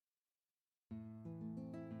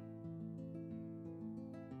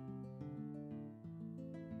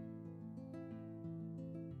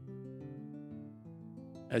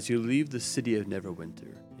As you leave the city of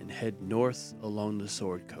Neverwinter and head north along the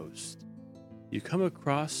Sword Coast, you come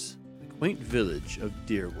across the quaint village of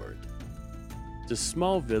Deerwood. It's a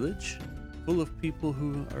small village full of people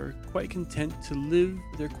who are quite content to live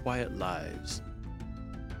their quiet lives,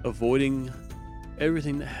 avoiding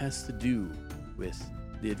everything that has to do with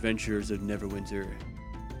the adventures of Neverwinter,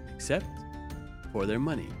 except for their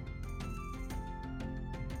money.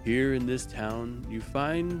 Here in this town, you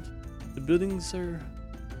find the buildings are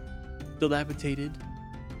dilapidated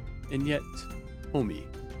and yet homey.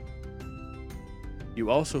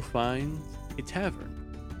 You also find a tavern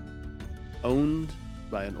owned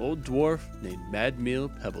by an old dwarf named Madmeal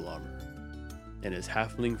Pebblearmor and his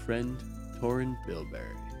halfling friend Torin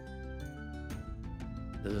Bilberry.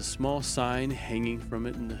 There's a small sign hanging from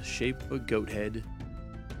it in the shape of a goat head.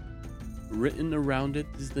 Written around it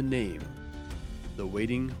is the name, the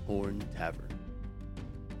Waiting Horn Tavern.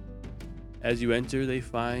 As you enter, they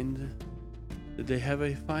find that they have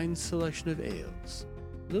a fine selection of ales,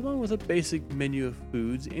 along with a basic menu of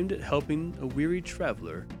foods aimed at helping a weary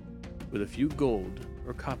traveler with a few gold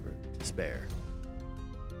or copper to spare.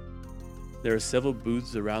 There are several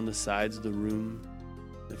booths around the sides of the room,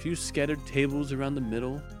 a few scattered tables around the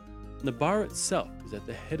middle, and the bar itself is at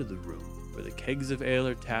the head of the room, where the kegs of ale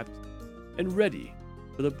are tapped and ready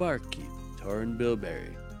for the barkeep, Torin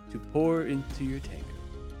Bilberry, to pour into your tankard.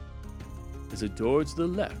 There's a door to the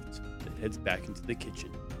left that heads back into the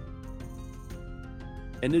kitchen.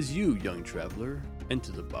 And as you, young traveler,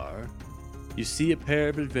 enter the bar, you see a pair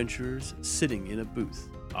of adventurers sitting in a booth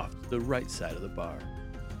off to the right side of the bar.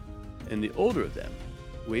 And the older of them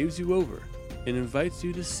waves you over and invites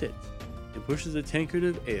you to sit and pushes a tankard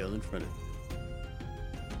of ale in front of you.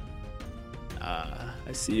 "Ah,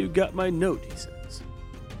 I see you got my note," he says.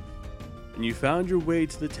 "And you found your way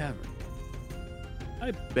to the tavern.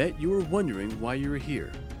 I bet you were wondering why you were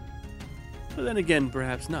here. But then again,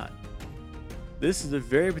 perhaps not. This is a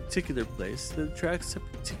very particular place that attracts a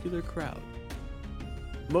particular crowd.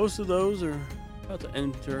 Most of those are about to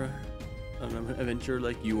enter an adventure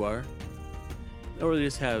like you are, or they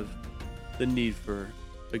just have the need for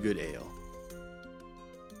a good ale.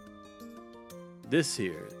 This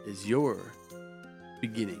here is your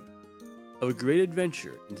beginning of a great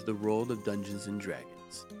adventure into the world of Dungeons and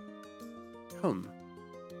Dragons.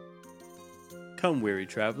 Come, weary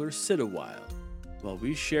traveler, sit a while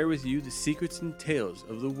we share with you the secrets and tales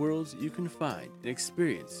of the worlds you can find and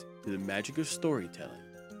experience through the magic of storytelling,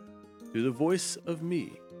 through the voice of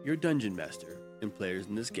me, your dungeon master, and players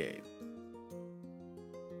in this game."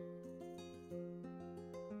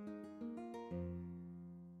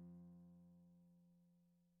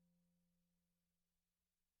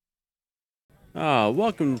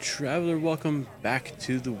 Welcome, traveler. Welcome back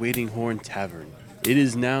to the Waiting Horn Tavern. It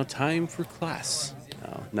is now time for class.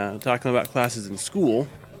 Now talking about classes in school,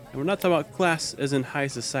 and we're not talking about class as in high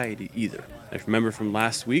society either. If you remember from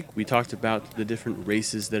last week, we talked about the different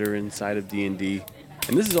races that are inside of D&D,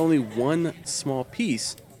 and this is only one small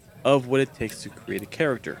piece of what it takes to create a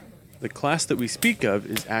character. The class that we speak of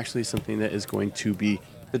is actually something that is going to be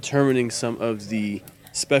determining some of the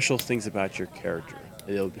special things about your character.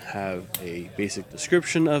 It'll have a basic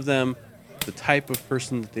description of them, the type of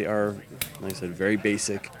person that they are, like I said, very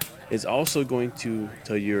basic. It's also going to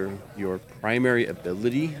tell your primary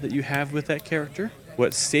ability that you have with that character,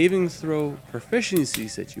 what saving throw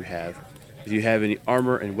proficiencies that you have, if you have any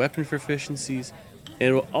armor and weapon proficiencies, and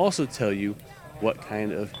it will also tell you what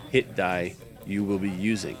kind of hit die you will be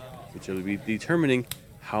using, which will be determining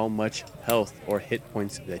how much health or hit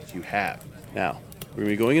points that you have. Now, we're going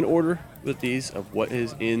to be going in order with these of what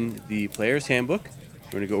is in the player's handbook.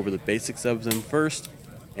 We're going to go over the basics of them first,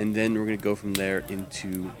 and then we're going to go from there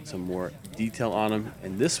into some more detail on them.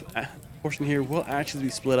 And this portion here will actually be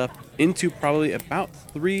split up into probably about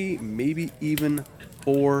 3, maybe even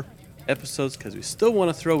 4 episodes, because we still want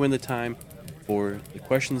to throw in the time for the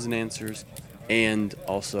questions and answers and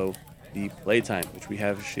also the playtime, which we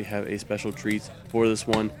actually have a special treat for this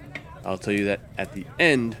one. I'll tell you that at the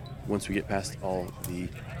end, once we get past all the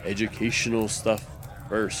educational stuff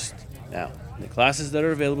first. Now, the classes that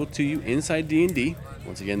are available to you inside D&D,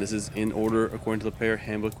 once again, this is in order according to the player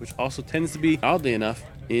handbook, which also tends to be, oddly enough,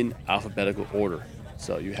 in alphabetical order.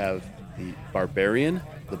 So you have the Barbarian,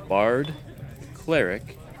 the Bard, the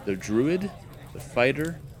Cleric, the Druid, the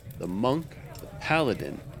Fighter, the Monk, the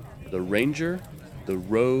Paladin, the Ranger, the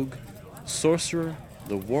Rogue, Sorcerer,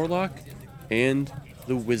 the Warlock, and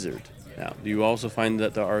the Wizard. Now, you also find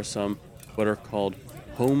that there are some what are called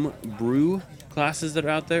home brew classes that are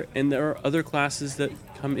out there, and there are other classes that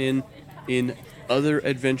come in other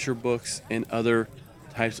adventure books and other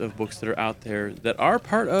types of books that are out there that are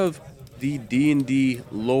part of the D&D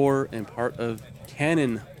lore and part of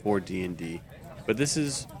canon for D&D. But this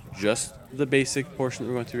is just the basic portion that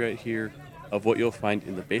we're going through right here of what you'll find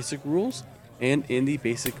in the basic rules and in the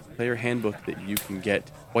basic player handbook that you can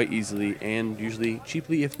get quite easily and usually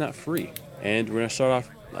cheaply, if not free. And we're going to start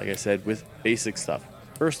off, like I said, with basic stuff.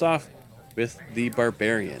 First off, with the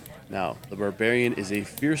Barbarian. Now, the Barbarian is a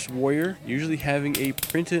fierce warrior, usually having a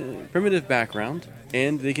primitive background,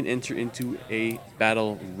 and they can enter into a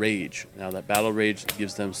battle rage. Now, that battle rage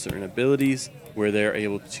gives them certain abilities where they're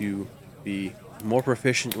able to be more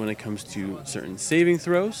proficient when it comes to certain saving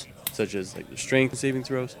throws, such as like the strength saving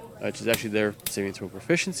throws, which is actually their saving throw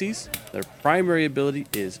proficiencies. Their primary ability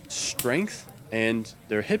is strength, and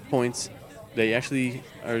their hit points, they actually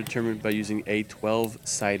are determined by using a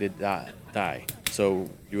 12-sided die. So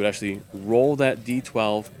you would actually roll that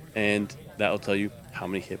d12, and that will tell you how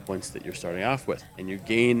many hit points that you're starting off with. And you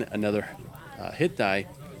gain another hit die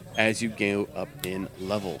as you go up in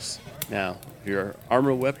levels. Now, your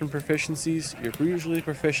armor weapon proficiencies, you're usually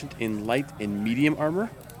proficient in light and medium armor,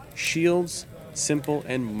 shields, simple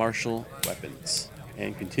and martial weapons.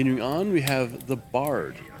 And continuing on, we have the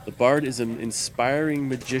Bard. The Bard is an inspiring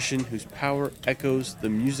magician whose power echoes the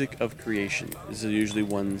music of creation. These are usually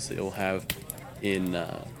ones that you'll have in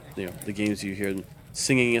the games. You hear them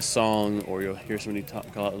singing a song, or you'll hear somebody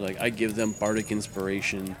call out like, I give them bardic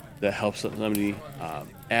inspiration. That helps somebody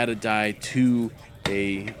add a die to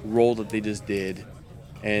a roll that they just did.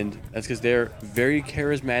 And that's because they're very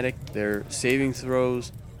charismatic. Their saving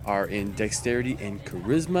throws are in dexterity and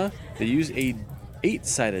charisma. They use a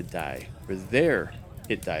 8-sided die for their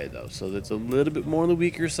hit die though, so that's a little bit more on the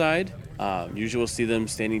weaker side. Usually we'll see them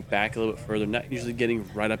standing back a little bit further, not usually getting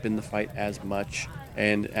right up in the fight as much.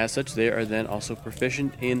 And as such, they are then also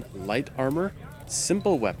proficient in light armor,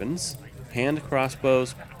 simple weapons, hand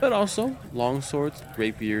crossbows, but also long swords,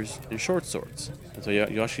 rapiers, and short swords. And so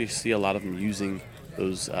you actually see a lot of them using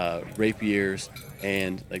those rapiers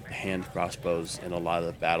and like the hand crossbows in a lot of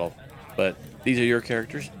the battle. But these are your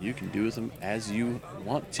characters. You can do with them as you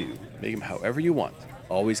want to. Make them however you want.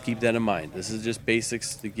 Always keep that in mind. This is just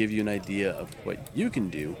basics to give you an idea of what you can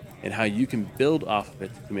do and how you can build off of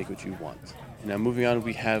it to make what you want. Now moving on,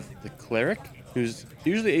 we have the Cleric, who's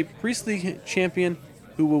usually a priestly champion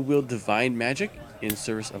who will wield divine magic in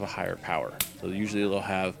service of a higher power. So usually they'll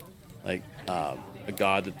have like a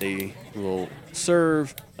god that they will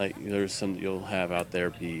serve. Like there's some that you'll have out there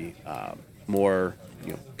be more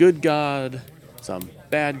good god, some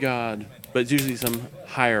bad god, but it's usually some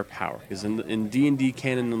higher power. Because in D&D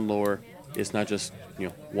canon and lore, it's not just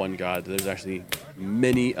one god. There's actually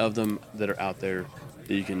many of them that are out there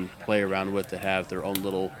that you can play around with that have their own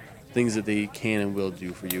little things that they can and will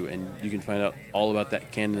do for you. And you can find out all about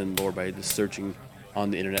that canon and lore by just searching on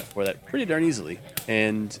the internet for that pretty darn easily.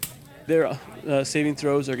 And their saving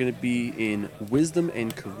throws are going to be in wisdom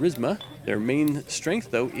and charisma. Their main strength,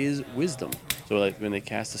 though, is wisdom. So like when they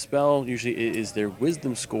cast a spell, usually it is their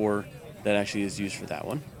wisdom score that actually is used for that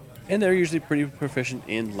one. And they're usually pretty proficient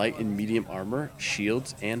in light and medium armor,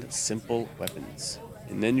 shields, and simple weapons.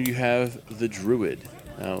 And then you have the Druid.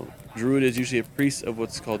 Now, Druid is usually a priest of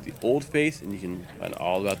what's called the Old Faith, and you can find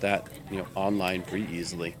all about that online pretty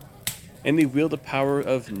easily. And they wield the power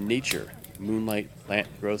of nature, moonlight, plant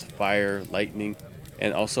growth, fire, lightning,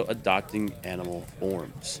 and also adopting animal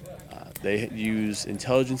forms. They use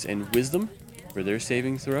intelligence and wisdom for their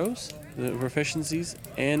saving throws, the proficiencies,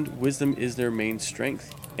 and wisdom is their main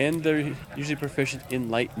strength. And they're usually proficient in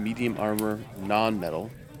light, medium armor,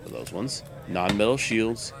 non-metal, for those ones, non-metal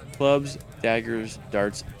shields, clubs, daggers,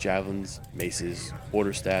 darts, javelins, maces,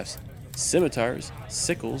 quarterstaffs, scimitars,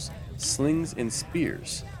 sickles, slings, and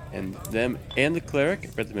spears. And them and the Cleric, I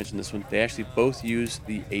forgot to mention this one, they actually both use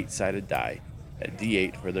the 8-sided die at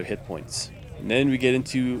D8 for their hit points. And then we get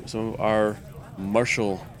into some of our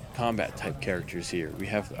martial combat type characters here. We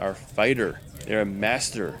have our Fighter. They're a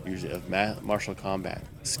master usually of martial combat,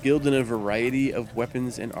 skilled in a variety of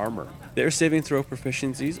weapons and armor. Their saving throw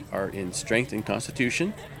proficiencies are in strength and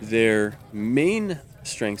constitution. Their main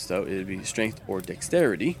strengths, though, it would be strength or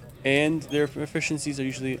dexterity. And their proficiencies are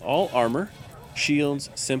usually all armor,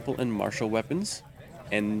 shields, simple and martial weapons.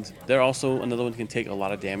 And they're also another one that can take a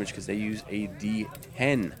lot of damage because they use a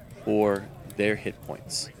D10 for their hit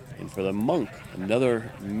points. And for the Monk,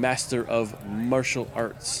 another master of martial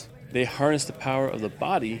arts. They harness the power of the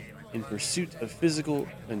body in pursuit of physical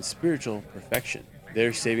and spiritual perfection.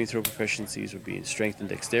 Their saving throw proficiencies would be in strength and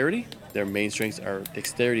dexterity. Their main strengths are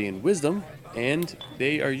dexterity and wisdom. And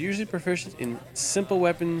they are usually proficient in simple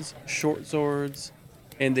weapons, short swords,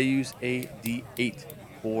 and they use a D8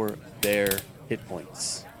 for their hit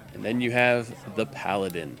points. And then you have the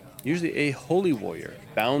Paladin, usually a holy warrior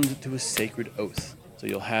bound to a sacred oath. So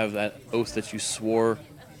you'll have that oath that you swore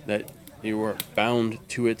that you are bound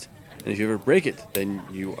to it. And if you ever break it, then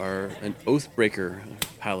you are an oath breaker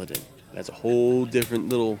paladin. That's a whole different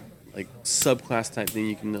little like subclass type thing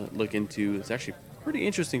you can look into. It's actually pretty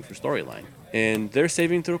interesting for storyline. And their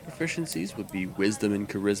saving throw proficiencies would be wisdom and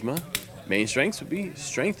charisma. Main strengths would be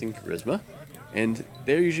strength and charisma. And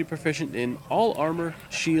they're usually proficient in all armor,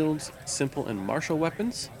 shields, simple and martial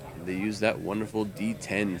weapons. And they use that wonderful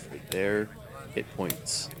D10 for their hit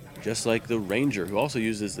points. Just like the ranger, who also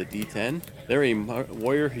uses the D10, they're a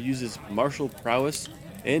warrior who uses martial prowess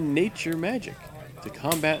and nature magic to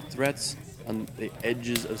combat threats on the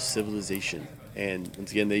edges of civilization. And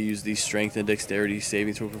once again, they use these strength and dexterity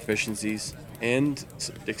saving throw proficiencies. And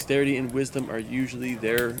dexterity and wisdom are usually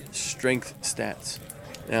their strength stats.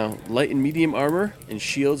 Now, light and medium armor and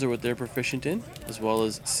shields are what they're proficient in, as well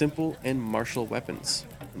as simple and martial weapons.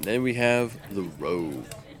 And then we have the rogue.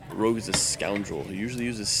 The rogue is a scoundrel who usually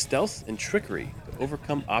uses stealth and trickery to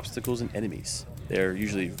overcome obstacles and enemies. They're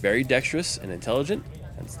usually very dexterous and intelligent,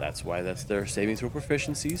 and that's why that's their saving throw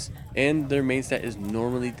proficiencies. And their main stat is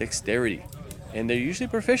normally dexterity. And they're usually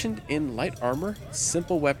proficient in light armor,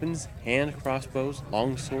 simple weapons, hand crossbows,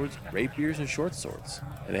 long swords, rapiers, and short swords.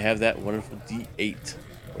 And they have that wonderful D8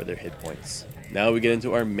 for their hit points. Now we get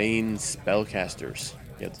into our main spellcasters.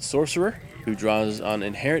 You have the sorcerer, who draws on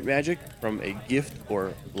inherent magic from a gift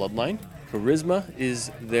or bloodline. Charisma is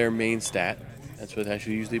their main stat. That's what they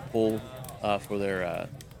actually usually pull for their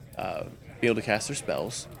be able to cast their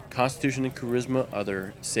spells. Constitution and charisma are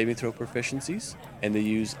their saving throw proficiencies, and they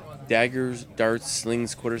use daggers, darts,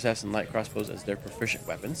 slings, quarterstaffs, and light crossbows as their proficient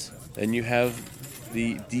weapons. Then you have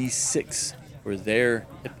the D6 for their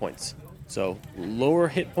hit points. So lower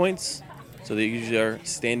hit points, so they usually are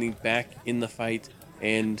standing back in the fight,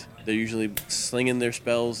 and they're usually slinging their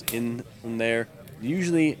spells in from there.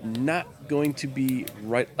 Usually not going to be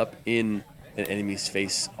right up in an enemy's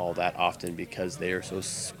face all that often because they are so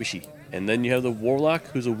squishy. And then you have the warlock,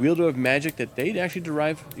 who's a wielder of magic that they actually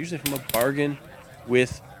derive usually from a bargain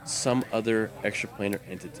with some other extraplanar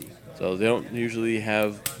entity. So they don't usually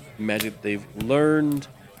have magic that they've learned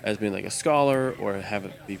as being like a scholar or have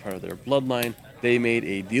it be part of their bloodline. They made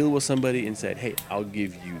a deal with somebody and said, hey, I'll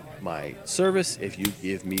give you my service if you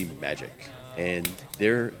give me magic. And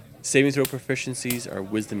their saving throw proficiencies are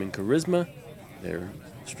wisdom and charisma. Their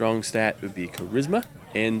strong stat would be charisma.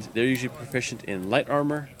 And they're usually proficient in light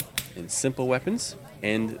armor and simple weapons.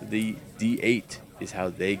 And the D8 is how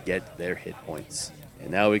they get their hit points. And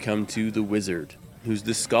now we come to the wizard, who's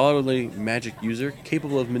the scholarly magic user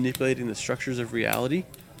capable of manipulating the structures of reality,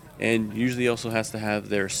 and usually also has to have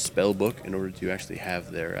their spell book in order to actually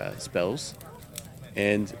have their spells.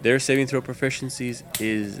 And their saving throw proficiencies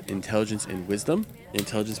is intelligence and wisdom.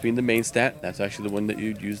 Intelligence being the main stat. That's actually the one that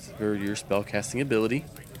you'd use for your spell casting ability.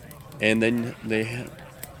 And then they have,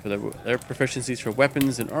 for their proficiencies for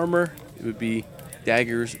weapons and armor, it would be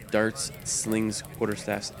daggers, darts, slings,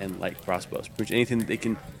 quarterstaffs, and light crossbows. Pretty much anything that they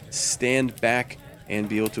can stand back and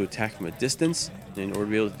be able to attack from a distance in order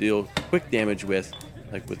to be able to deal quick damage with,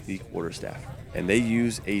 like with the quarterstaff. And they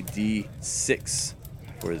use a D6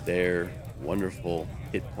 for their wonderful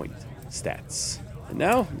hit point stats. And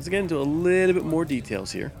now let's get into a little bit more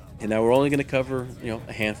details here. And now we're only going to cover,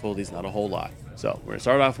 a handful of these, not a whole lot. So we're going to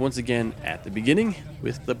start off once again at the beginning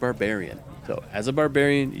with the barbarian. So as a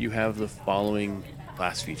barbarian, you have the following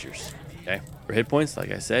class features. Okay, for hit points,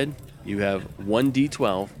 like I said, you have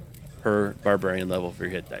 1d12 per barbarian level for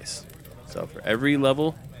your hit dice. So for every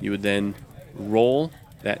level, you would then roll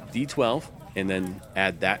that d12 and then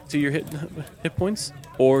add that to your hit points,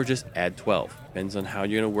 or just add 12. Depends on how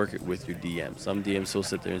you're going to work it with your DM. Some DMs will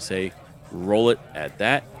sit there and say, roll it, add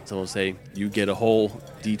that. Some will say, you get a whole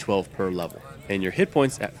d12 per level. And your hit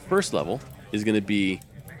points at first level is going to be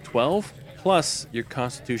 12 plus your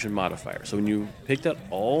constitution modifier. So when you picked up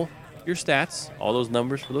all your stats, all those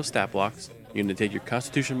numbers for those stat blocks, you're going to take your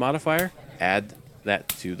constitution modifier, add that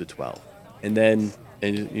to the 12. And then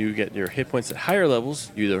you get your hit points at higher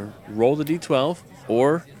levels. You either roll the d12,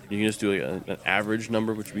 or you can just do like an average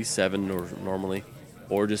number, which would be 7 or normally,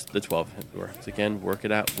 or just the 12. So again, work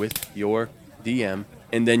it out with your DM,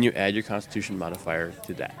 and then you add your constitution modifier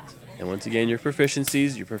to that. And once again, your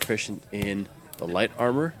proficiencies, you're proficient in the light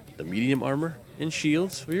armor, the medium armor, and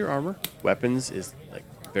shields for your armor. Weapons is like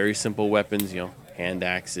very simple weapons, hand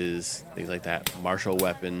axes, things like that, martial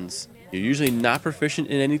weapons. You're usually not proficient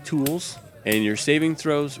in any tools, and your saving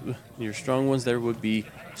throws, your strong ones there would be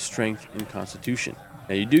strength and constitution.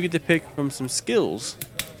 Now you do get to pick from some skills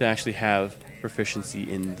to actually have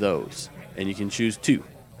proficiency in those. and you can choose 2.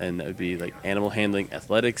 And that would be like animal handling,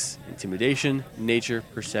 athletics, intimidation, nature,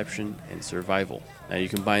 perception, and survival. Now you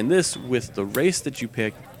combine this with the race that you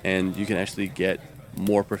pick, and you can actually get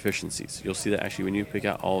more proficiencies. You'll see that actually when you pick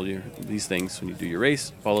out all these things, when you do your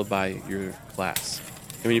race, followed by your class.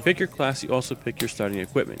 And when you pick your class, you also pick your starting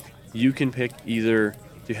equipment. You can pick either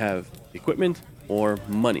to have equipment or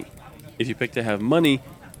money. If you pick to have money,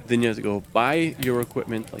 then you have to go buy your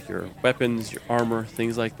equipment, like your weapons, your armor,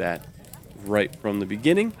 things like that, right from the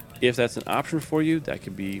beginning. If that's an option for you, that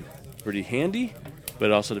could be pretty handy, but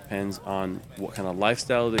it also depends on what kind of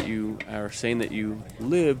lifestyle that you are saying that you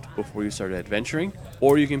lived before you started adventuring,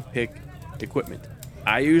 or you can pick equipment.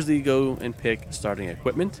 I usually go and pick starting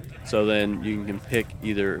equipment, so then you can pick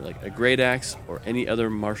either like a great axe or any other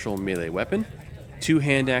martial melee weapon, 2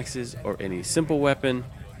 hand axes or any simple weapon.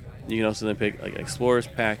 You can also then pick like explorer's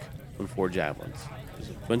pack and 4 javelins. There's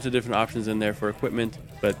a bunch of different options in there for equipment,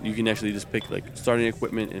 but you can actually just pick like starting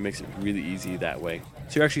equipment, and it makes it really easy that way.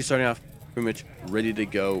 So you're actually starting off pretty much ready to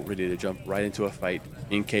go, ready to jump right into a fight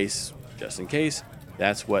just in case.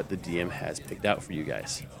 That's what the DM has picked out for you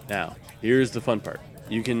guys. Now, here's the fun part.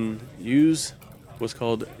 You can use what's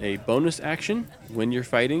called a bonus action when you're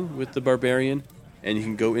fighting with the barbarian, and you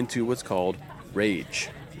can go into what's called rage.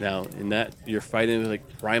 Now, in that, you're fighting with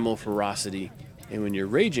like primal ferocity, and when you're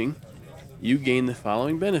raging, you gain the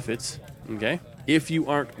following benefits, okay? If you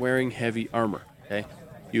aren't wearing heavy armor, okay?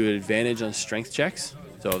 You have advantage on strength checks.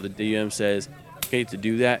 So the DM says, okay, to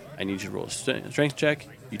do that, I need you to roll a strength check.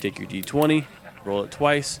 You take your D20, roll it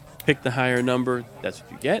twice, pick the higher number, that's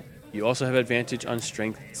what you get. You also have advantage on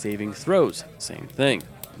strength saving throws. Same thing.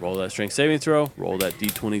 Roll that strength saving throw, roll that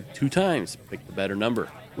D20 2 times, pick the better number.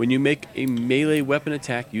 When you make a melee weapon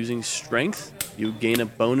attack using strength, you gain a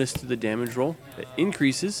bonus to the damage roll that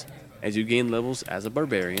increases as you gain levels as a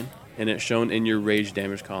barbarian, and it's shown in your rage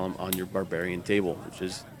damage column on your barbarian table, which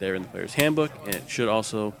is there in the player's handbook, and it should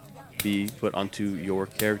also be put onto your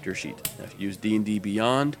character sheet. Now, if you use D&D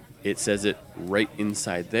Beyond, it says it right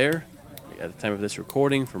inside there. At the time of this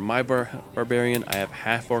recording, for my barbarian, I have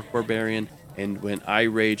half-orc barbarian, and when I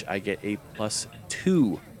rage, I get a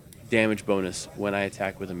 +2 damage bonus when I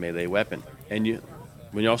attack with a melee weapon. And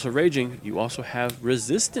when you're also raging, you also have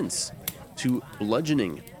resistance to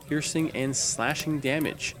bludgeoning, piercing, and slashing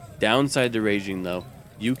damage. Downside to raging, though,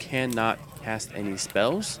 you cannot cast any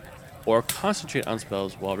spells or concentrate on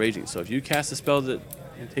spells while raging. So if you cast a spell that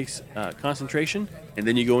takes concentration, and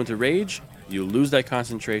then you go into rage, you lose that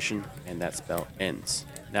concentration, and that spell ends.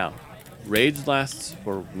 Now, rage lasts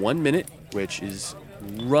for 1 minute, which is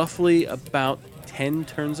roughly about 10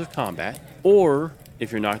 turns of combat, or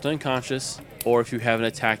if you're knocked unconscious, or if you haven't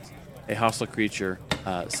attacked a hostile creature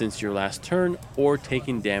since your last turn, or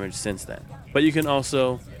taken damage since then. But you can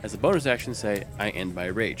also, as a bonus action, say, I end my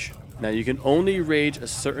rage. Now, you can only rage a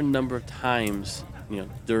certain number of times,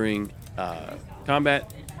 during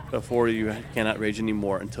combat before you cannot rage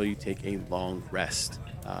anymore until you take a long rest.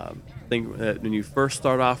 I think that when you first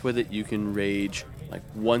start off with it, you can rage like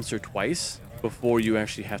once or twice before you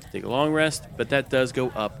actually have to take a long rest, but that does go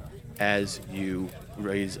up as you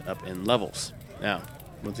raise up in levels. Now,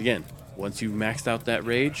 once again, once you've maxed out that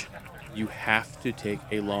rage, you have to take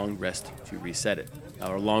a long rest to reset it.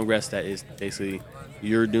 Now, a long rest, that is basically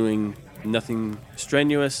you're doing nothing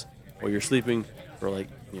strenuous, or you're sleeping for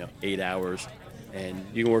 8 hours, and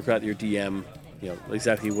you can work out your DM,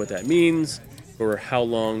 exactly what that means, or how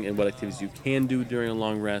long and what activities you can do during a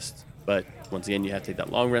long rest. But once again, you have to take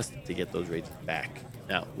that long rest to get those rages back.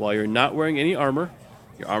 Now, while you're not wearing any armor,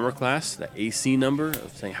 your armor class, that AC number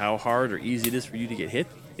of saying how hard or easy it is for you to get hit,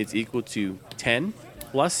 it's equal to 10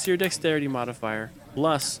 plus your dexterity modifier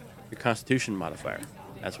plus your constitution modifier.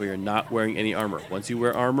 That's where you're not wearing any armor. Once you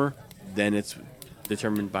wear armor, then it's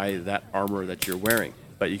determined by that armor that you're wearing.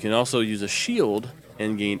 But you can also use a shield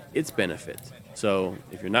and gain its benefit. So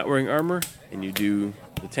if you're not wearing armor and you do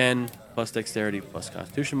the 10 plus dexterity plus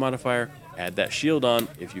constitution modifier, add that shield on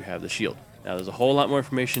if you have the shield. Now, there's a whole lot more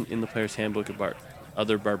information in the player's handbook about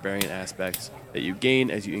other barbarian aspects that you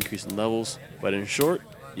gain as you increase in levels. But in short,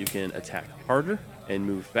 you can attack harder and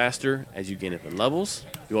move faster as you gain up in levels.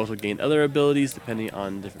 You also gain other abilities depending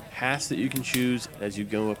on different paths that you can choose as you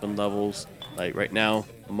go up in levels. Like right now,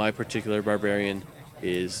 my particular barbarian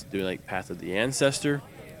is doing Path of the Ancestor.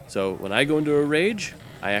 So when I go into a rage,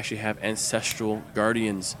 I actually have ancestral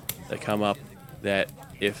guardians that come up that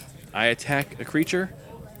if I attack a creature,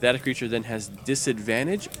 that creature then has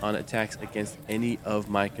disadvantage on attacks against any of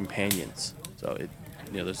my companions. So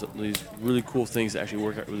there's these really cool things that actually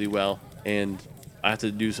work out really well, and I have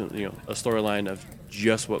to do some, a storyline of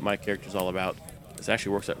just what my character's all about. This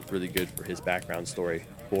actually works out really good for his background story.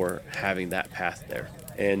 for having that path there.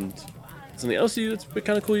 And something else that's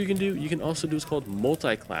kind of cool you can do, you can also do what's called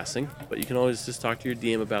multi-classing, but you can always just talk to your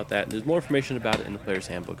DM about that. There's more information about it in the player's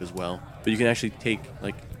handbook as well. But you can actually take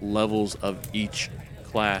like levels of each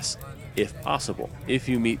class if possible, if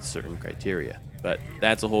you meet certain criteria. But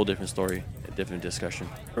that's a whole different story, a different discussion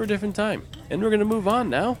for a different time. And we're going to move on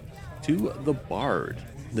now to the Bard,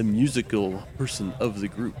 the musical person of the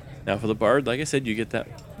group. Now for the Bard, like I said, you get that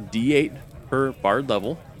D8 per Bard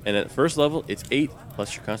level. And at first level, it's 8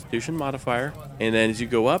 plus your Constitution modifier. And then as you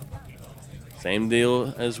go up, same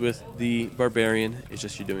deal as with the Barbarian. It's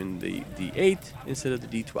just you're doing the D8 instead of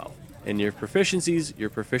the D12. And your proficiencies, you're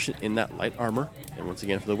proficient in that light armor. And once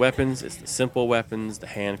again, for the weapons, it's the simple weapons, the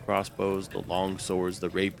hand crossbows, the long swords, the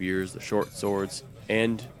rapiers, the short swords.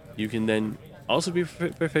 And you can then also be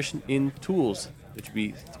proficient in tools, which would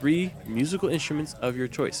be 3 musical instruments of your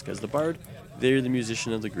choice. Because the Bard, they're the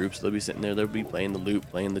musician of the group, so they'll be sitting there, they'll be playing the lute,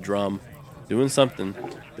 playing the drum, doing something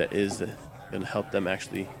that is going to help them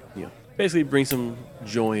actually, basically bring some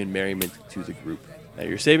joy and merriment to the group. Now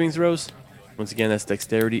your saving throws, once again, that's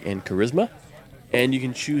dexterity and charisma, and you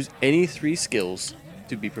can choose any 3 skills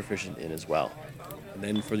to be proficient in as well. And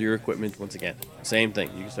then for your equipment, once again, same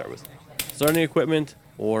thing. You can start with starting equipment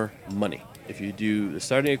or money. If you do the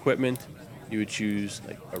starting equipment, you would choose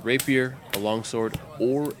like a rapier, a longsword,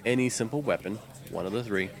 or any simple weapon, one of the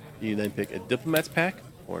 3. You then pick a diplomat's pack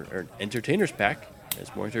or an entertainer's pack.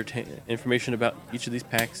 There's more information about each of these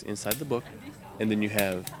packs inside the book. And then you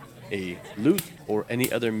have a lute or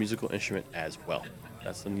any other musical instrument as well.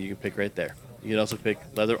 That's something you can pick right there. You can also pick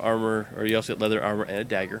leather armor, or you also get leather armor and a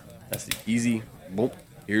dagger. That's the easy, boom,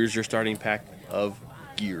 here's your starting pack of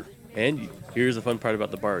gear. And here's the fun part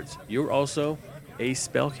about the Bards. You're also a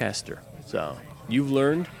spellcaster. So you've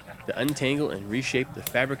learned to untangle and reshape the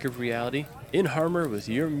fabric of reality in harmony with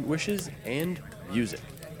your wishes and music,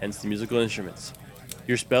 hence the musical instruments.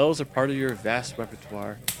 Your spells are part of your vast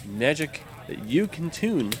repertoire of magic that you can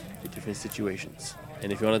tune to different situations.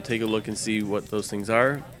 And if you want to take a look and see what those things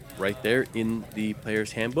are, right there in the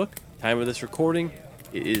player's handbook. Time of this recording,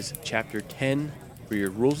 it is chapter 10 for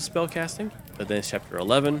your rules of spellcasting, but then it's chapter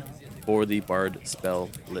 11 for the Bard spell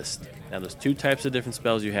list. Now there's 2 types of different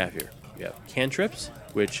spells you have here. You have cantrips,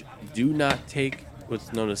 which do not take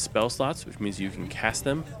what's known as spell slots, which means you can cast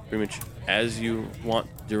them pretty much as you want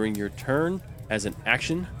during your turn as an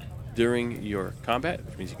action during your combat,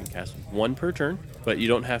 which means you can cast 1 per turn, but you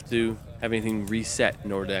don't have to have anything reset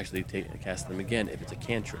in order to actually cast them again if it's a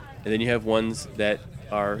cantrip. And then you have ones that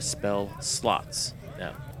are spell slots.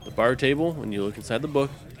 Now, the Bard table, when you look inside the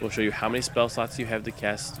book, will show you how many spell slots you have to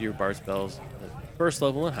cast your Bard spells at first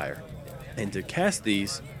level and higher. And to cast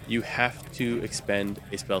these, you have to expend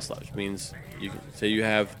a spell slot, which means you can say you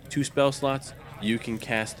have 2 spell slots, you can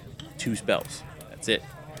cast 2 spells. That's it.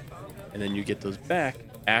 And then you get those back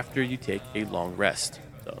after you take a long rest.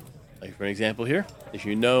 So, like for an example here, if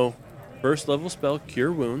you know first level spell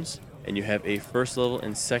Cure Wounds, and you have a first level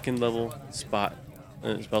and second level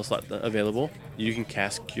spell slot available, you can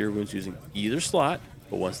cast Cure Wounds using either slot,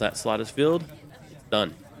 but once that slot is filled, it's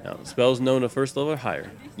done. Now, spells known to first level or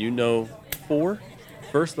higher, you know 4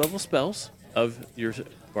 first level spells of your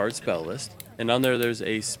Bard spell list, and on there's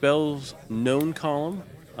a spells known column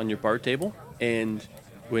on your Bard table, and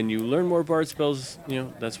when you learn more Bard spells,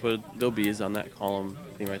 that's what they'll be, is on that column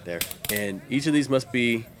thing right there. And each of these must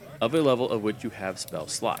be of a level of which you have spell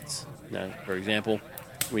slots. Now, for example,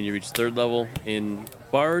 when you reach 3rd level in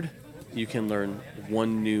Bard, you can learn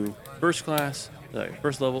 1 new first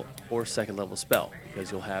level or 2nd level spell,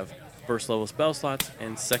 because you'll have first level spell slots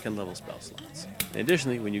and 2nd level spell slots. And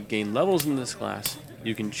additionally, when you gain levels in this class,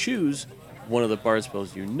 you can choose one of the Bard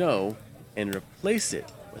spells you know and replace it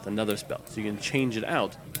with another spell. So you can change it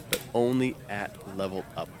out, but only at level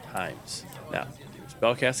up times. Now, your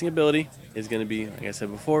spellcasting ability is going to be, like I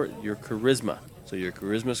said before, your charisma. So your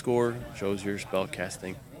charisma score shows your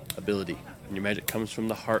spellcasting ability. And your magic comes from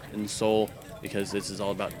the heart and soul, because this is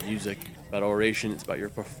all about music, about oration, it's about your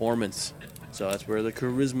performance. So that's where the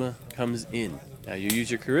charisma comes in. Now you use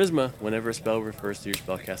your charisma whenever a spell refers to your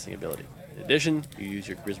spellcasting ability. In addition, you use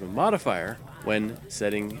your charisma modifier when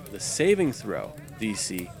setting the saving throw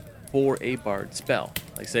DC for a Bard spell.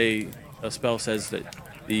 Like say a spell says that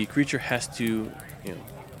the creature has to,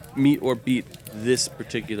 meet or beat this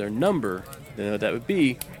particular number, then what that would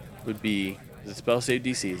be the spell save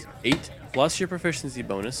DC is 8 plus your proficiency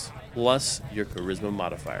bonus plus your charisma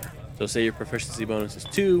modifier. So say your proficiency bonus is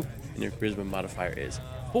 2 and your charisma modifier is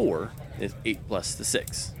 4, it's 8 plus the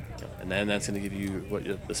 6. And then that's going to give you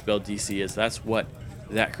what the spell DC is. That's what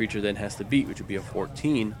that creature then has to beat, which would be a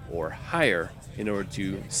 14 or higher in order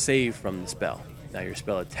to save from the spell. Now your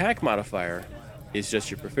spell attack modifier is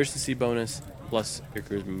just your proficiency bonus plus your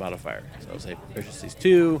charisma modifier. So I'll say proficiency is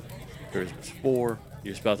 2, charisma is 4,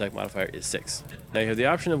 your spell attack modifier is 6. Now you have the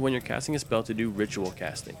option of when you're casting a spell to do ritual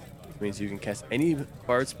casting. Which means you can cast any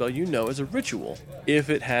bard spell you know as a ritual if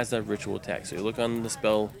it has that ritual tag. So you look on the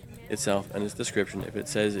spell itself and its description. If it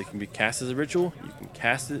says it can be cast as a ritual, you can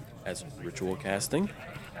cast it as ritual casting.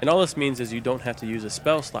 And all this means is you don't have to use a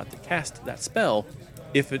spell slot to cast that spell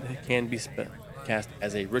if it can be cast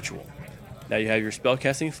as a ritual. Now you have your spell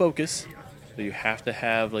casting focus, so you have to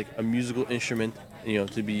have like a musical instrument,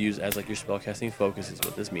 to be used as like your spell casting focus is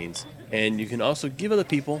what this means. And you can also give other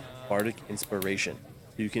people bardic inspiration.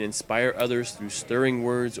 You can inspire others through stirring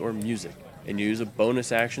words or music, and you use a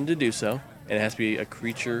bonus action to do so. And it has to be a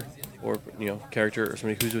creature or character or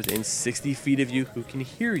somebody who's within 60 feet of you who can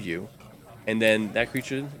hear you. And then that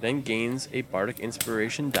creature then gains a bardic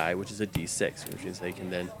inspiration die, which is a d6, which means they can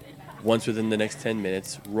then, once within the next 10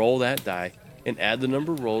 minutes, roll that die and add the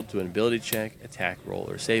number rolled to an ability check, attack roll,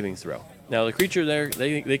 or saving throw. Now the creature there,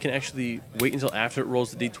 they can actually wait until after it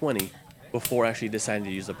rolls the d20 before actually deciding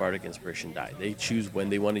to use the bardic inspiration die. They choose when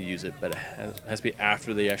they want to use it, but it has to be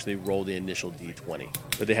after they actually roll the initial d20.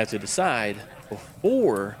 But they have to decide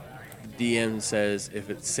before the DM says if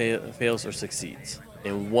it fails or succeeds.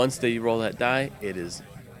 And once they roll that die, it is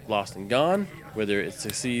lost and gone, whether it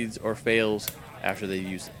succeeds or fails after they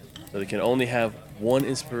use it. So they can only have one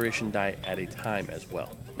inspiration die at a time as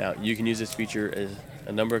well. Now, you can use this feature as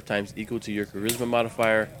a number of times equal to your charisma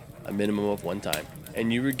modifier, a minimum of 1 time.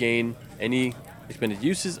 And you regain any expended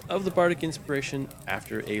uses of the bardic inspiration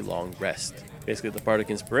after a long rest. Basically, the bardic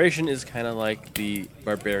inspiration is kind of like the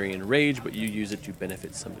barbarian rage, but you use it to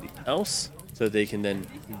benefit somebody else, so they can then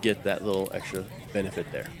get that little extra benefit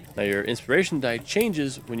there. Now your inspiration die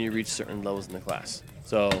changes when you reach certain levels in the class.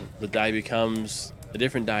 So the die becomes a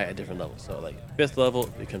different die at different levels. So like 5th level,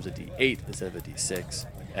 it becomes a d8 instead of a d6.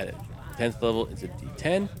 At 10th level, it's a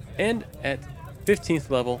d10. And at 15th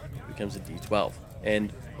level, it becomes a d12.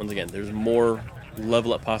 And once again, there's more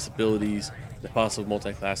level up possibilities, the possible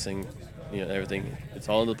multi-classing, everything. It's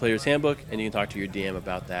all in the player's handbook, and you can talk to your DM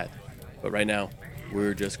about that. But right now,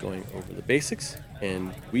 we're just going over the basics,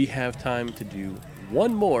 and we have time to do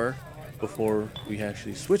one more before we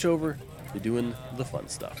actually switch over to doing the fun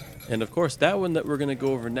stuff. And of course, that one that we're going to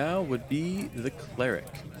go over now would be the cleric.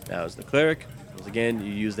 Now, as the cleric, once again,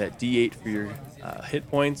 you use that d8 for your hit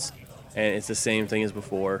points, and it's the same thing as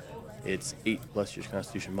before. It's 8 plus your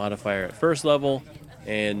constitution modifier at first level,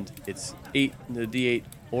 and it's 8 the d8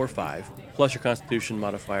 or 5 plus your constitution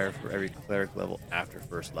modifier for every cleric level after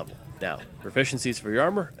first level. Now, proficiencies for your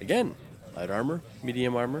armor, again, light armor,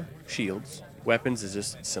 medium armor, shields. Weapons is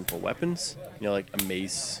just simple weapons, like a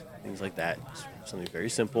mace, things like that. Just something very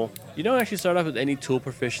simple. You don't actually start off with any tool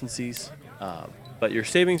proficiencies, but your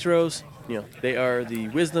saving throws, they are the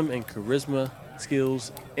wisdom and charisma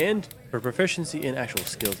skills, and for proficiency in actual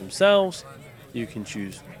skills themselves, you can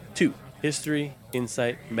choose 2: history,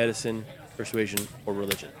 insight, medicine, persuasion, or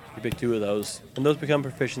religion. You pick 2 of those, and those become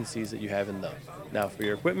proficiencies that you have in those. Now, for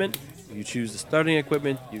your equipment, if you choose the starting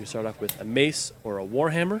equipment, you can start off with a mace or a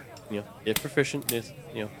warhammer, if proficient,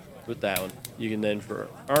 with that one. You can then, for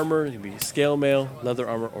armor, it can be scale mail, leather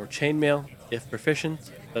armor, or chainmail, if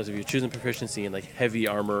proficient. Those if you're choosing proficiency in like heavy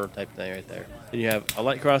armor type thing right there. Then you have a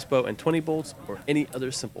light crossbow and 20 bolts, or any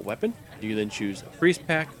other simple weapon. You can then choose a priest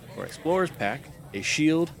pack or explorer's pack, a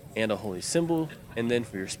shield, and a holy symbol. And then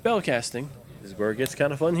for your spell casting, this is where it gets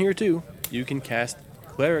kind of fun here too. You can cast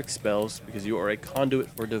cleric spells because you are a conduit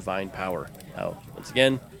for divine power. Now, once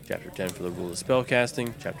again, chapter 10 for the rules of spell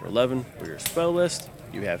casting, chapter 11 for your spell list.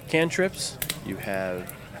 You have cantrips, you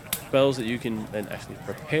have spells that you can then actually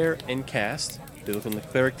prepare and cast. If you look on the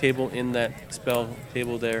cleric table in that spell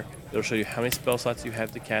table there, it'll show you how many spell slots you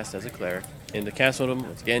have to cast as a cleric. And to cast one of them,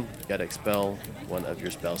 once again, you got to expel one of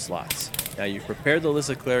your spell slots. Now, you prepare the list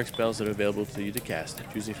of cleric spells that are available to you to cast,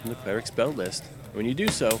 choosing from the cleric spell list. When you do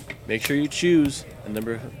so, make sure you choose a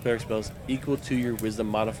number of cleric spells equal to your wisdom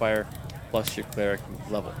modifier plus your cleric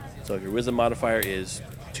level. So if your wisdom modifier is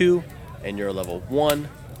 2 and you're level 1,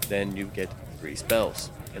 then you get 3 spells.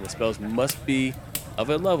 And the spells must be of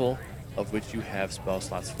a level of which you have spell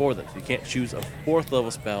slots for them. So you can't choose a 4th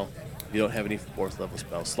level spell if you don't have any 4th level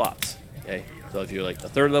spell slots. Okay? So if you're like a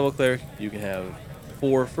 3rd level cleric, you can have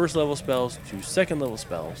 4 first level spells, 2 2nd level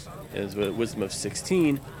spells. And with a wisdom of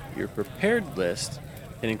 16, your prepared list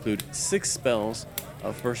can include 6 spells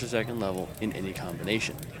of 1st or 2nd level in any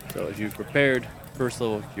combination. So if you've prepared 1st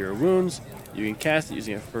level cure wounds, you can cast it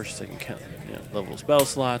using a 1st or 2nd level spell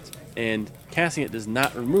slots, and casting it does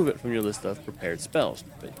not remove it from your list of prepared spells,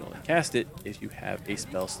 but you can only cast it if you have a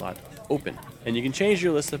spell slot open. And you can change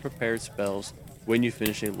your list of prepared spells when you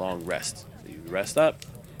finish a long rest. So you rest up,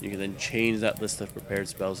 you can then change that list of prepared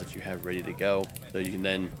spells that you have ready to go, so you can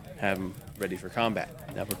then have them ready for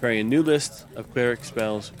combat. Now, preparing a new list of cleric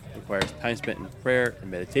spells requires time spent in prayer and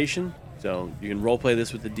meditation, so you can roleplay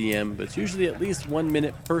this with the DM, but it's usually at least 1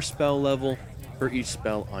 minute per spell level for each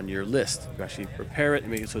spell on your list. You actually prepare it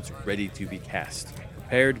and make it so it's ready to be cast.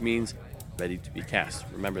 Prepared means ready to be cast.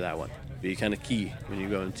 Remember that one. Be kind of key when you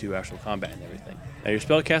go into actual combat and everything. Now, your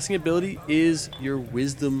spell casting ability is your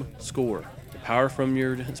wisdom score. The power from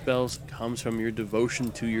your spells comes from your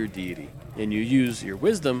devotion to your deity, and you use your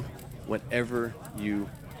wisdom whenever you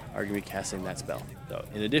are going to be casting that spell. So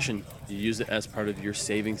in addition, you use it as part of your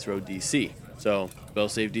saving throw DC. So spell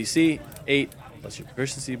save DC 8 plus your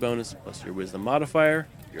proficiency bonus plus your wisdom modifier.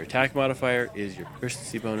 Your attack modifier is your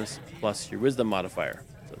proficiency bonus plus your wisdom modifier.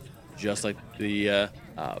 So just like the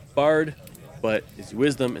bard, but it's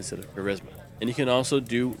wisdom instead of charisma. And you can also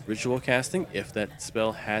do ritual casting if that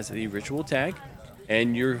spell has a ritual tag,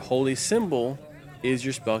 and your holy symbol is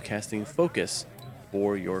your spell casting focus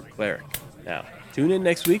for your cleric. Now, tune in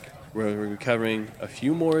next week. We're going to be covering a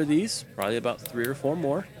few more of these, probably about 3 or 4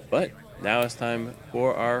 more. But now it's time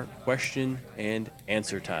for our question and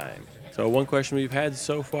answer time. So one question we've had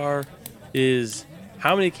so far is,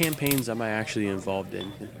 how many campaigns am I actually involved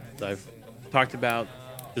in? I've talked about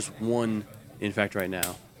just one, in fact, right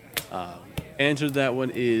now. Answer to that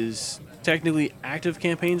one is technically active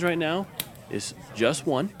campaigns right now is just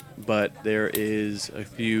one, but there is a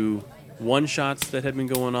few one-shots that have been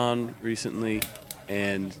going on recently,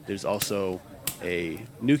 and there's also a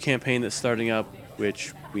new campaign that's starting up,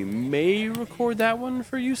 which we may record that one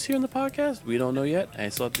for use here on the podcast. We don't know yet. I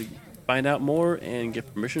still have to find out more and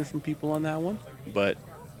get permission from people on that one, but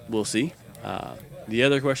we'll see. The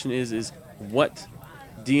other question is what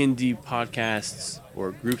D&D podcasts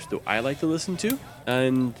or groups do I like to listen to?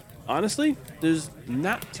 And honestly, there's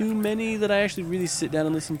not too many that I actually really sit down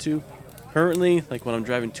and listen to. Currently, like when I'm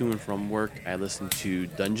driving to and from work, I listen to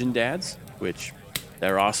Dungeon Dads, which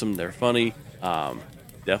they're awesome, they're funny.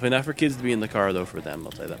 Definitely not for kids to be in the car, though, for them.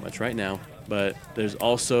 I'll tell you that much right now. But there's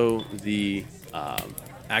also the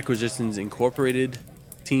Acquisitions Incorporated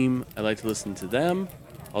team. I like to listen to them.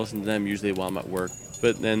 I'll listen to them usually while I'm at work.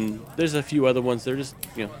 But then there's a few other ones. They're just,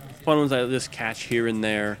 fun ones I just catch here and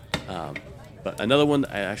there. But another one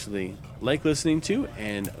that I actually like listening to,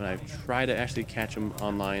 and when I try to actually catch them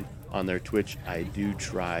online on their Twitch, I do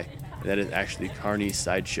try. And that is actually Carney's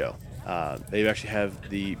Sideshow. They actually have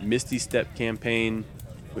the Misty Step campaign,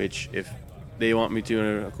 which if they want me to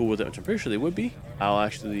and are cool with it, which I'm pretty sure they would be, I'll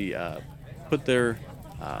actually put their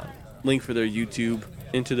link for their YouTube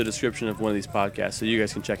into the description of one of these podcasts so you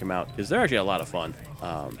guys can check them out, because they're actually a lot of fun.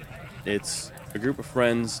 It's a group of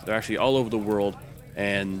friends. They're actually all over the world,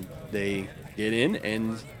 and they get in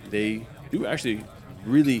and they do actually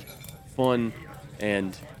really fun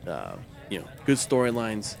and good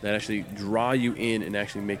storylines that actually draw you in and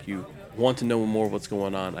actually make you want to know more of what's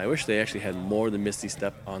going on. I wish they actually had more than Misty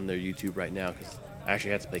Step on their YouTube right now, because I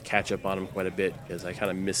actually had to play catch up on them quite a bit because I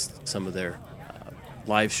kind of missed some of their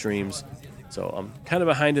live streams. So I'm kind of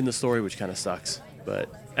behind in the story, which kind of sucks. But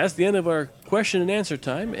that's the end of our question and answer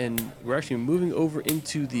time, and we're actually moving over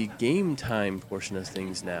into the game time portion of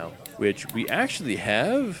things now, which we actually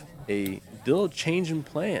have a little change in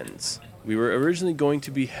plans. We were originally going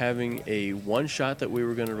to be having a one-shot that we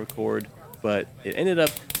were going to record, but it ended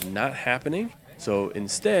up not happening. So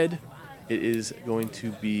instead, it is going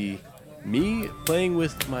to be me playing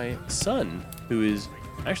with my son, who is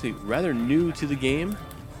actually rather new to the game,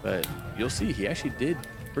 but you'll see he actually did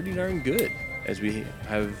pretty darn good, as we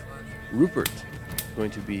have Rupert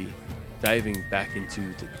going to be diving back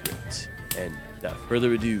into the crypt. And without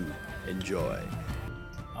further ado, enjoy.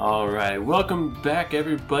 Alright, welcome back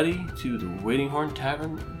everybody to the Waiting Horn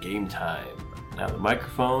Tavern Game Time. Now the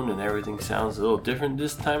microphone and everything sounds a little different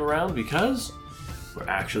this time around because we're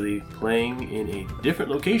actually playing in a different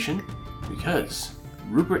location, because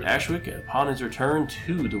Rupert Ashwick, upon his return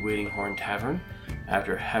to the Waiting Horn Tavern,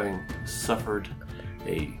 after having suffered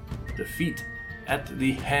a defeat at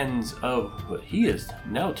the hands of what he is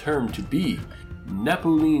now termed to be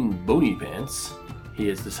Napoleon Bonypants, he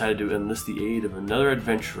has decided to enlist the aid of another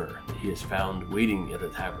adventurer that he has found waiting at the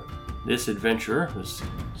tavern. This adventurer was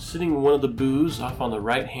sitting in one of the booths off on the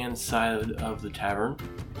right-hand side of the tavern,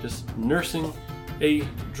 just nursing a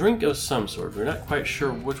drink of some sort. We're not quite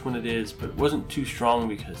sure which one it is, but it wasn't too strong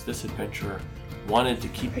because this adventurer wanted to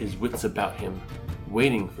keep his wits about him,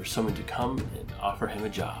 waiting for someone to come and offer him a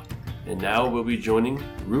job. And now we'll be joining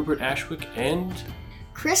Rupert Ashwick and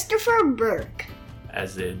Christopher Burke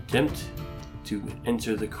as they attempt to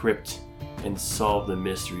enter the crypt and solve the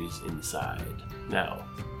mysteries inside. Now,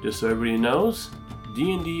 just so everybody knows,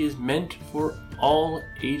 D&D is meant for all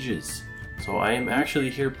ages. So I am actually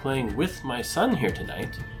here playing with my son here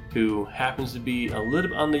tonight, who happens to be a little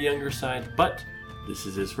bit on the younger side, but this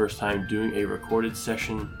is his first time doing a recorded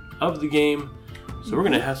session of the game, so we're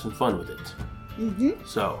going to have some fun with it.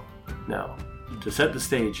 So, now, to set the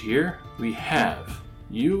stage here, we have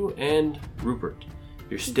you and Rupert.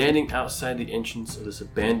 You're standing outside the entrance of this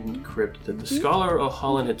abandoned crypt that the Scholar of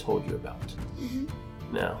Holland had told you about.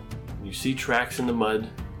 Now, you see tracks in the mud.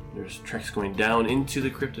 There's tracks going down into the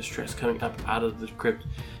crypt. There's tracks coming up out of the crypt.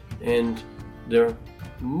 And they're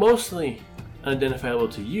mostly unidentifiable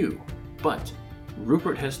to you. But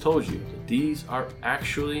Rupert has told you that these are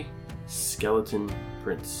actually skeleton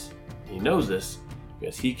prints. He knows this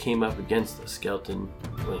because he came up against a skeleton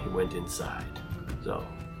when he went inside. So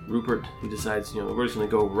Rupert, he decides, we're just going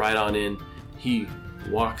to go right on in. He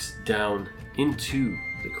walks down into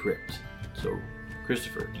the crypt. So,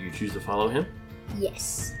 Christopher, do you choose to follow him?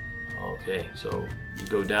 Yes. Okay, so you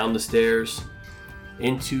go down the stairs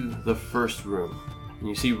into the first room. And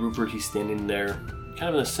you see Rupert, he's standing there, kind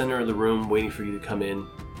of in the center of the room, waiting for you to come in.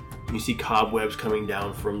 You see cobwebs coming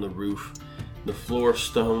down from the roof. The floor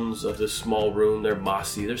stones of this small room, they're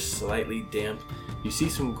mossy, they're slightly damp. You see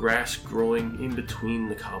some grass growing in between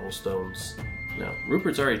the cobblestones. Now,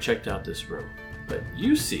 Rupert's already checked out this room, but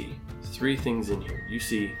you see three things in here. You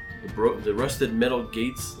see the rusted metal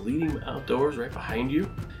gates leading outdoors right behind you.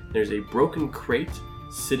 There's a broken crate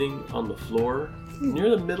sitting on the floor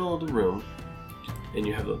near the middle of the room, and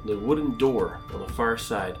you have the wooden door on the far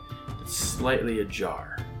side that's slightly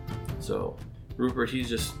ajar. So, Rupert, he's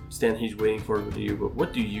just standing, he's waiting for you, but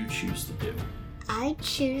what do you choose to do? I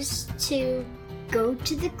choose to go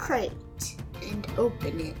to the crate and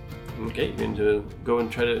open it. Okay, you're going to go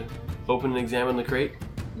and try to open and examine the crate?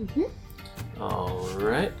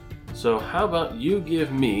 Alright, so how about you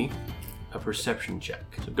give me a perception check.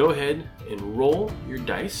 So go ahead and roll your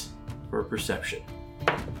dice for a perception.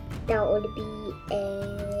 That would be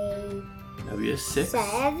That'd be a 6.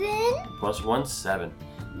 7. Plus 1, 7.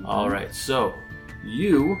 Alright, so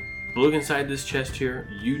you look inside this chest here.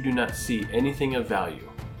 You do not see anything of value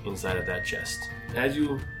inside of that chest. As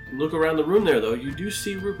you look around the room there, though, you do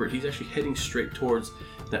see Rupert. He's actually heading straight towards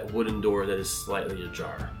that wooden door that is slightly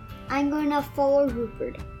ajar. I'm going to follow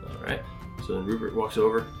Rupert. Alright, so then Rupert walks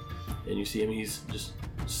over, and you see him. He's just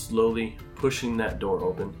slowly pushing that door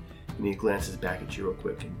open, and he glances back at you real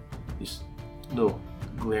quick, and this little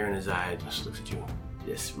glare in his eye just looks at you.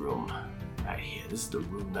 This room right here, this is the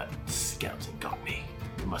room that skeleton got me.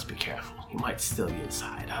 You must be careful. He might still be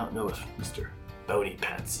inside. I don't know if Mr. Bony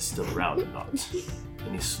Pants is still around or not.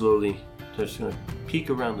 And he slowly starts going to peek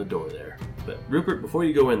around the door there. But Rupert, before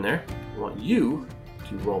you go in there, I want you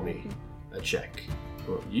to roll me a check. I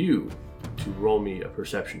want you to roll me a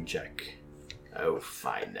perception check. Oh,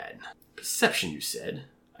 fine then. Perception, you said?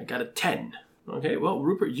 I got a 10. Okay, well,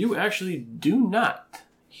 Rupert, you actually do not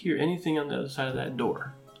hear anything on the other side of that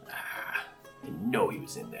door. I know he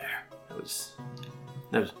was in there. That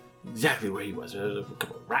was exactly where he was. There was a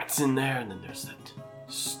couple of rats in there, and then there's that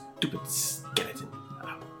stupid skeleton.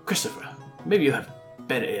 Christopher, maybe you have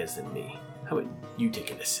better ears than me. How about you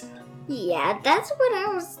take a listen? Yeah, that's what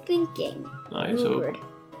I was thinking. Alright, so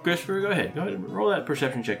Christopher, go ahead and roll that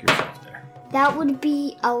perception check yourself there. That would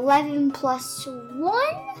be 11 plus 1.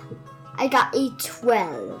 I got a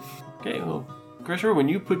 12. Okay, well, Christopher, when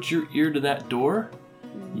you put your ear to that door,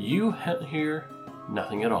 you hear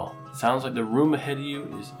nothing at all. It sounds like the room ahead of you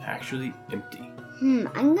is actually empty.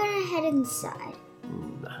 I'm gonna head inside.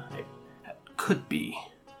 That could be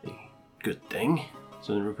a good thing.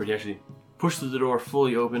 So then Rupert actually pushes the door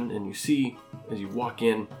fully open, and you see, as you walk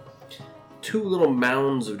in, two little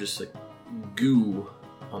mounds of just like goo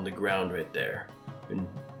on the ground right there. And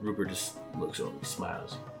Rupert just looks over and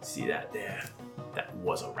smiles. See that there? That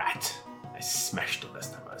was a rat. I smashed it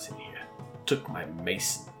last time I was in here. Took my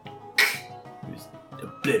mace. He was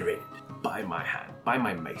obliterated by my hand, by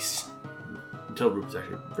my mace. Until Rupert's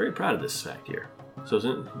actually very proud of this fact here. So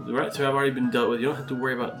since the rats have already been dealt with, you don't have to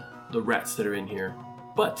worry about the rats that are in here.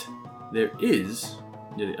 But there is,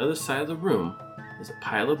 near the other side of the room, there's a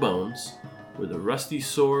pile of bones with a rusty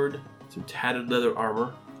sword, some tattered leather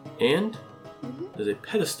armor, and there's a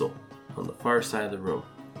pedestal on the far side of the room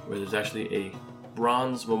where there's actually a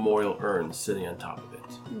bronze memorial urn sitting on top of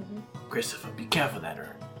it. Christopher, be careful of that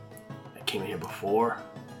urn. I came in here before.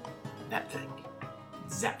 That thing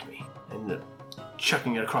zapped me. I ended up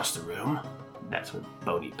chucking it across the room. That's when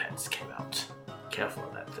Bony Pence came out. Careful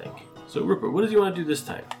of that thing. So, Rupert, what does you want to do this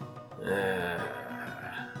time?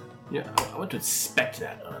 Yeah, I want to inspect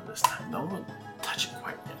that urn this time. I don't want to touch it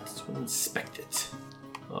quite yet. I just want to inspect it.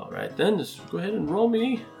 Alright then, just go ahead and roll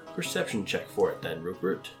me a perception check for it then,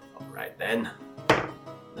 Rupert. Alright then.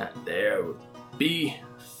 That there would be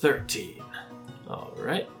 13.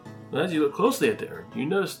 Alright. Well, as you look closely at the urn, you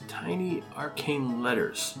notice tiny arcane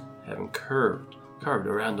letters having carved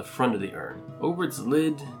around the front of the urn. Over its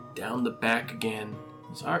lid, down the back again.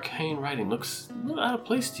 This arcane writing looks a little out of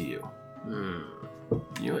place to you.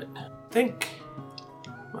 You would think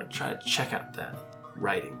I'm gonna try to check out that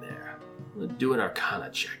writing there. I'm gonna do an Arcana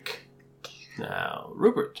check. Now,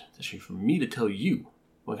 Rupert, it's actually for me to tell you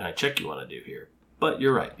what kind of check you want to do here. But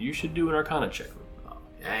you're right, you should do an Arcana check.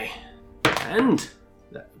 Okay. And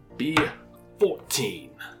that would be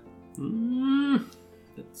 14.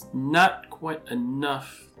 That's not quite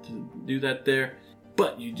enough to do that there,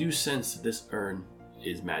 but you do sense that this urn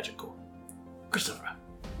is magical. Christopher,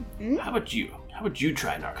 how about you? How about you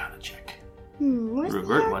try an Arcana check?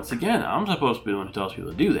 Rupert, once again, I'm supposed to be the one who tells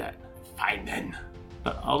people to do that. Fine then.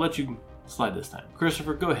 But I'll let you slide this time.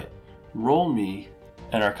 Christopher, go ahead. Roll me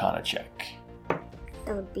an Arcana check.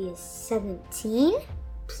 That would be a 17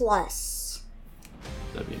 plus.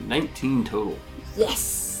 That'd be a 19 total.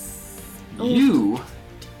 Yes. You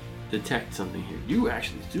detect something here. You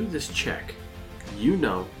actually, through this check, you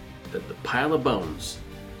know that the pile of bones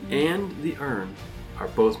and the urn are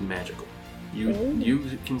both magical. You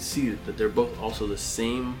can see that they're both also the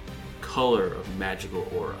same color of magical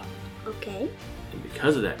aura. Okay. And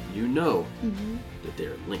because of that, you know that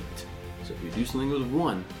they're linked. So if you do something with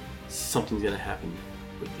one, something's going to happen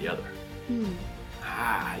with the other.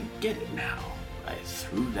 I get it now. I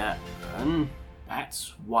threw that urn.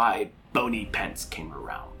 That's why Bony Pence came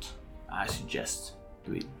around. I suggest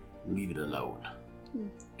we leave it alone.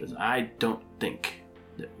 Because I don't think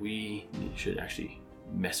that we should actually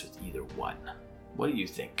mess with either one. What do you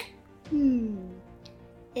think? Do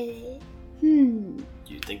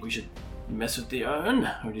you think we should mess with the urn,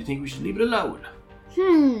 or do you think we should leave it alone?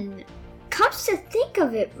 Comes to think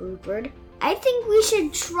of it, Rupert, I think we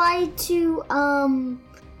should try to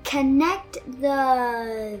connect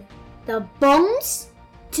the bones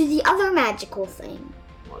to the other magical thing.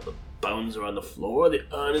 Well, the bones are on the floor, the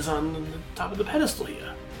urn is on the top of the pedestal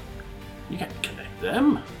here. You can't connect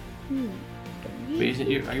them.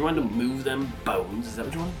 Are you wanting to move them bones? Is that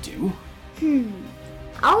what you want to do?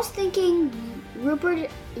 I was thinking, Rupert,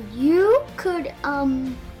 you could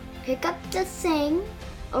pick up the thing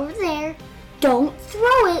over there. Don't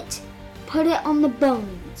throw it. Put it on the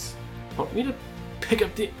bones. Want me to pick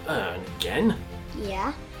up the urn again?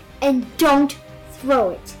 Yeah. And don't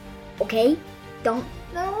throw it. Okay? Don't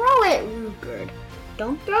throw it, Rupert.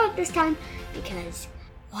 Don't throw it this time, because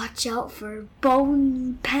watch out for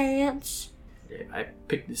Bony Pants. If I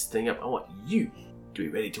pick this thing up, I want you to be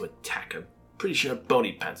ready to attack. I'm pretty sure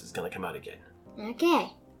Bony Pants is going to come out again.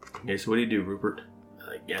 Okay. Okay, so what do you do, Rupert?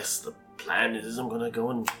 I guess the plan is I'm going to go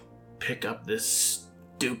and pick up this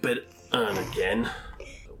stupid urn again.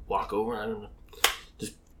 Walk over, I don't know,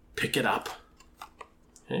 just pick it up.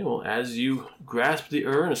 Okay, well, as you grasp the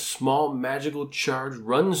urn, a small magical charge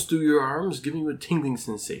runs through your arms, giving you a tingling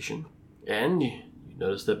sensation. And you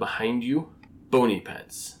notice that behind you, Bony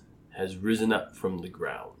Pants has risen up from the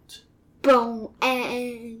ground.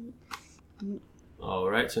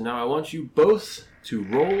 Alright, so now I want you both to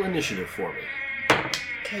roll initiative for me.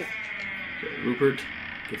 Okay. So Rupert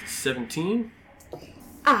gets a 17.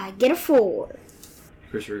 I get a 4.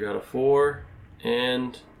 Christopher got a 4.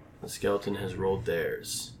 And the skeleton has rolled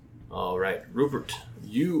theirs. Alright, Rupert,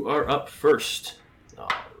 you are up first.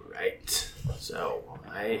 Alright, so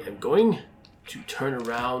I am going to turn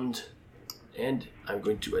around and I'm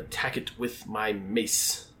going to attack it with my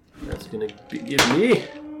mace. That's going to give me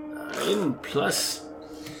 9 plus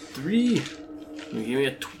 3. Give me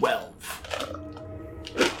a 12.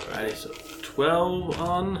 Alright, so 12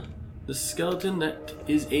 on the skeleton. That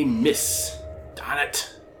is a miss. Darn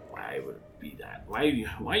it. Why would it be that? Why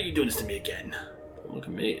are you doing this to me again? Don't look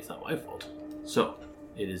at me. It's not my fault. So,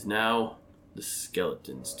 it is now the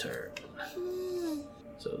skeleton's turn.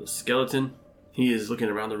 So the skeleton, he is looking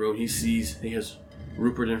around the room. He has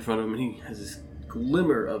Rupert in front of him, and he has this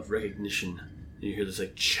glimmer of recognition. And you hear this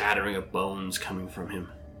like chattering of bones coming from him.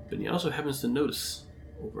 But he also happens to notice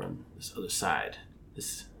over on this other side,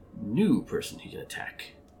 this new person he can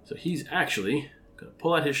attack. So he's actually going to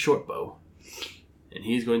pull out his short bow, and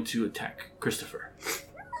he's going to attack Christopher.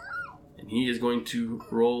 And he is going to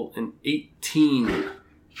roll an 18.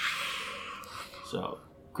 So,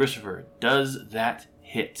 Christopher, does that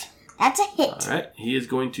hit? That's a hit. All right, he is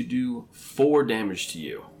going to do 4 damage to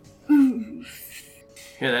you.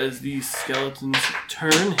 Yeah, that is the skeleton's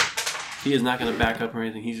turn. He is not going to back up or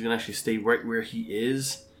anything. He's going to actually stay right where he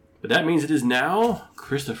is. But that means it is now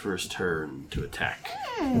Christopher's turn to attack.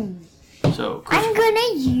 So, I'm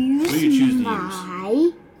gonna use what do you choose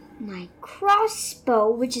to my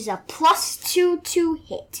crossbow, which is a +2 to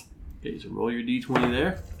hit. Okay, so roll your d20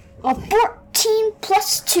 there. A 14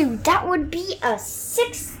 plus 2. That would be a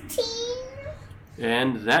 16.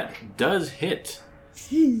 And that does hit.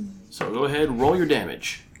 So go ahead, roll your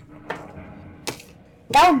damage.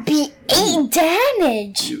 That would be 8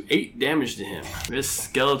 damage. Do 8 damage to him. This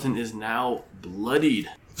skeleton is now bloodied.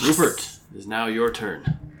 Rupert, it is now your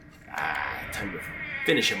turn. Time to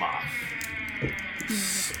finish him off.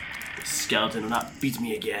 This skeleton will not beat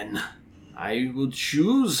me again. I will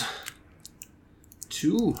choose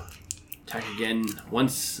to attack again,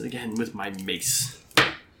 once again with my mace.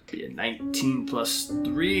 Be a 19 plus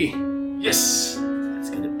 3. Yes! That's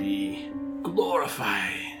gonna be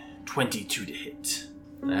glorify 22 to hit.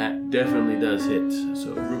 That definitely does hit.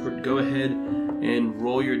 So Rupert, go ahead and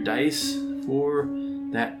roll your dice for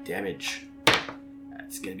that damage.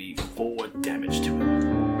 That's gonna be 4 damage to him.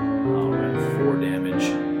 Alright, 4 damage.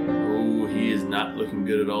 Oh, he is not looking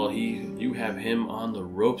good at all. You have him on the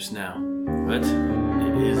ropes now. But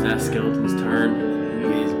it is that skeleton's turn.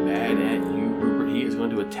 He is mad at you, Rupert. He is going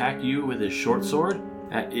to attack you with his short sword.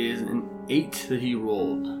 That is an 8 that he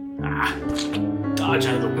rolled. Dodge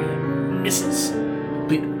out of the way. Misses.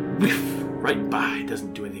 Complete whiff. Right by.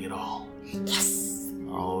 Doesn't do anything at all. Yes.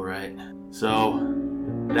 Alright. So,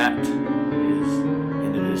 that is the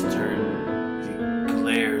end of his turn. He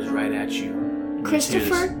glares right at you. And Christopher?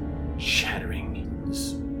 you hear this shattering,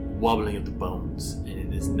 this wobbling of the bones.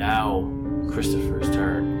 And it is now Christopher's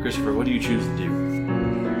turn. Christopher, what do you choose to do?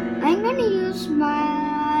 I'm gonna use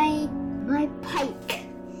my pike.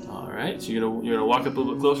 Alright, so you're gonna walk up a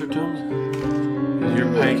little bit closer to him? 'Cause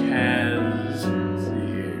your pike has... let's see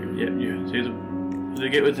here. Yep, so you have to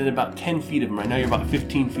get within about 10 feet of him. Right now you're about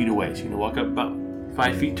 15 feet away. So you're gonna walk up about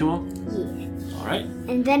 5 feet to him? Yeah. Alright.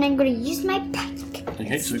 And then I'm gonna use my pike.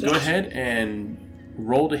 Okay, so go ahead and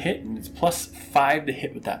roll to hit, and it's +5 to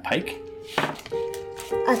hit with that pike.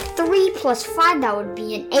 A 3 plus 5, that would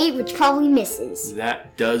be an 8, which probably misses.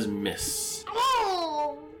 That does miss.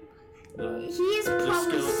 Oh! He is The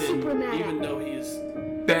probably skeleton, super mad even at though me. he is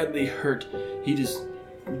badly hurt, he just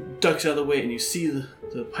ducks out of the way, and you see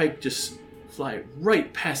the pike just fly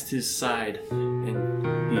right past his side, and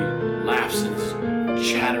he laughs, and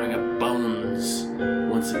his chattering of bones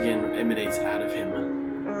once again emanates out of him.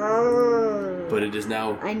 But it is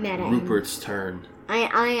now I'm mad at him. Rupert's turn. I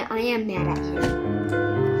am mad at him.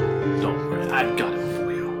 Don't worry, I've got it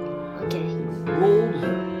for you. Okay.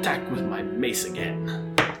 Roll attack with my mace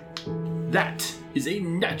again. That is a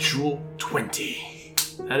natural 20.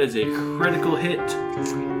 That is a critical hit.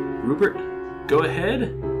 Rupert, go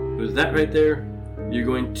ahead. With that right there, you're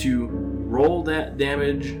going to roll that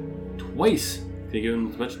damage twice to give him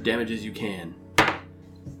as much damage as you can.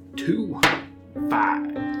 2,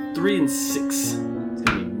 5, 3, and 6. It's going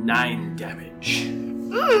to be 9 damage.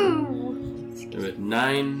 And with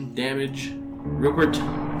 9 damage, Rupert,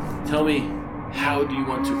 tell me, how do you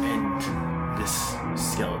want to end this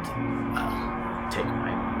skeleton? I'll take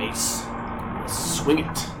my mace, and swing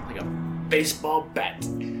it like a baseball bat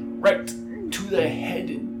right to the head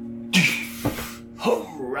and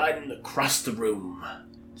home riding across the room,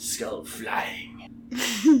 skull flying.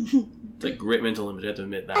 It's a great mental image, I have to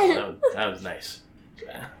admit. That was nice.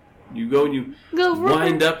 You go and you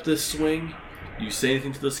wind up the swing. You say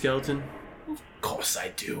anything to the skeleton? Of course I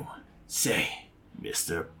do. Say,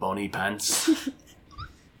 Mr. Bony Pants,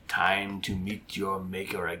 time to meet your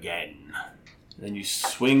maker again. And then you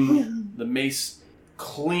swing the mace,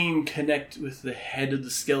 clean connect with the head of the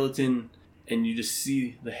skeleton, and you just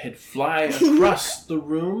see the head fly across the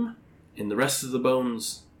room, and the rest of the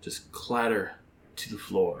bones just clatter to the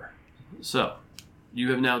floor. So, you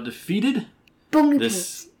have now defeated Bony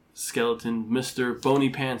this skeleton. Mr. Bony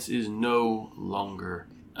Pants is no longer.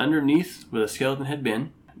 Underneath where the skeleton had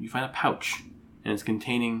been, you find a pouch, and it's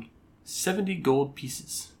containing 70 gold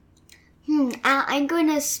pieces. I'm going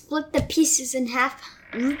to split the pieces in half.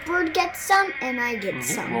 Rupert gets some, and I get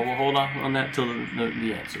some. Well, we'll hold on that till the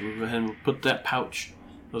end. So we'll go ahead and we'll put that pouch,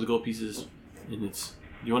 those gold pieces, in its...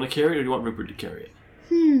 Do you want to carry it, or do you want Rupert to carry it?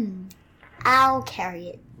 I'll carry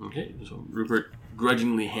it. Okay, so Rupert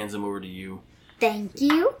grudgingly hands them over to you. Thank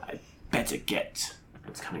you. I better get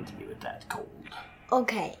what's coming to me with that gold.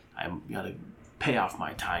 Okay. I'm gotta pay off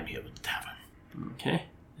my time here with the tavern. Okay?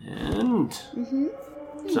 And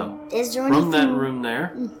So, Is there from that anything- room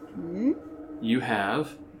there, you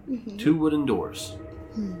have 2 wooden doors.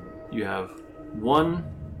 You have one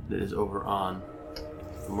that is over on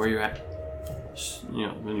from where you're at. You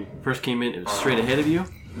know, when you first came in, it was straight ahead of you.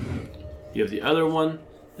 You have the other one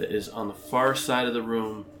that is on the far side of the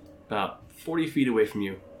room, about 40 feet away from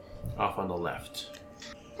you, off on the left.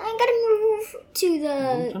 I'm gonna move to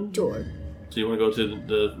the door. So you want to go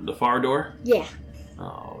to the far door? Yeah.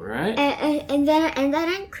 All right. And then I'm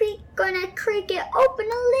gonna creak it open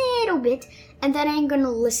a little bit, and then I'm gonna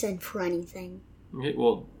listen for anything. Okay.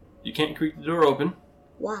 Well, you can't creak the door open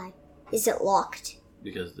Why? Is it locked?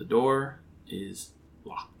 because the door is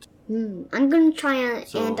locked. I'm gonna try and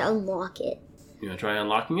So- unlock it. You want to try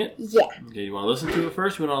unlocking it? Yeah. Okay. You want to listen to it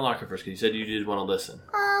first? Or you want to unlock it first? Because you said you did want to listen.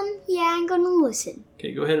 Yeah, I'm gonna listen.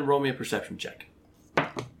 Okay. Go ahead and roll me a perception check.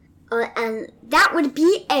 And that would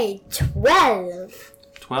be a 12.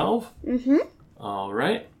 12. All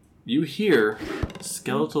right. You hear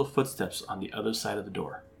skeletal footsteps on the other side of the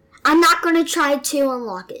door. I'm not gonna try to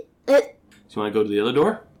unlock it. So you want to go to the other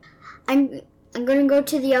door? I'm gonna go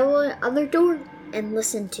to the other door and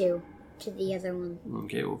listen to the other one.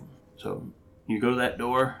 Okay. Well, so you go to that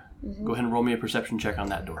door. Go ahead and roll me a perception check on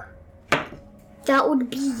that door. That would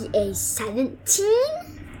be a 17.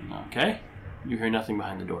 Okay. You hear nothing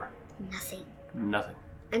behind the door. Nothing. Nothing.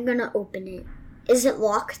 I'm gonna open it. Is it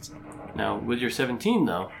locked? Now, with your 17,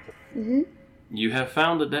 though, you have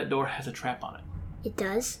found that door has a trap on it. It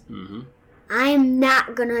does. Mm-hmm. I'm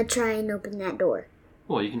not gonna try and open that door.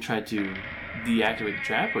 Well, you can try to deactivate the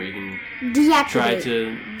trap, or you can Deactivate. try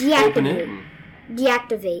to Deactivate. open it.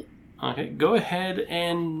 Deactivate. Okay, go ahead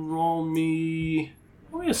and roll me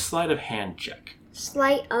a sleight of hand check.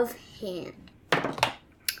 Sleight of hand.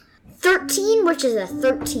 13, which is a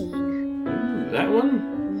 13. That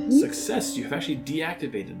one, success. You've actually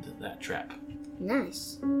deactivated that trap.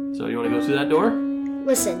 Nice. So you want to go through that door?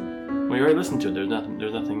 Listen, Well, you already listened to it. There's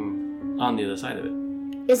nothing on the other side of it.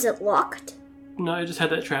 is it locked? No, I just had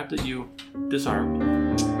that trap that you disarmed.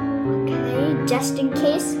 Okay, just in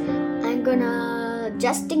case,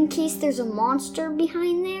 just in case there's a monster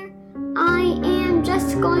behind there, I am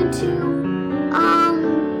just going to,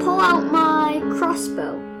 pull out my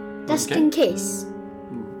crossbow. Just Okay. in case.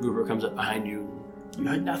 Rupert comes up behind you. You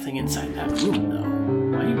had nothing inside that room,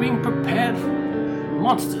 though. Are you being prepared for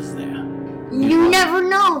monsters there? You never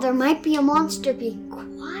know, there might be a monster. Be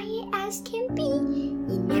quiet as can be.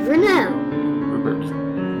 You never know.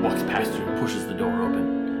 Rupert walks past you and pushes the door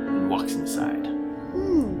open and walks inside.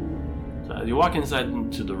 So as you walk inside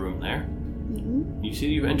into the room there, you see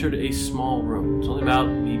you've entered a small room. It's only about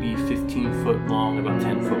maybe 15 foot long, about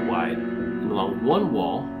 10 foot wide. And along one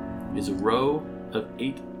wall is a row of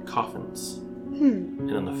 8 coffins.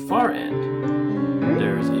 And on the far end,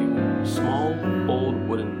 there's a small old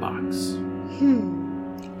wooden box.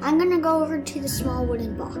 I'm gonna go over to the small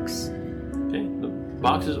wooden box. Okay, the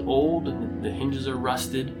box is old and the hinges are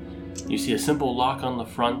rusted. You see a simple lock on the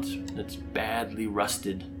front that's badly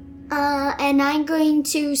rusted. And I'm going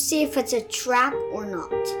to see if it's a trap or not.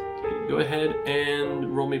 Go ahead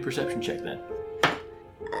and roll me a perception check then.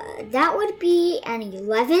 That would be an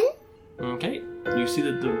 11. Okay, you see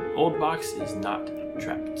that the old box is not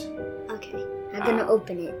trapped. Okay, I'm gonna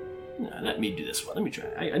open it. Let me do this one. Let me try.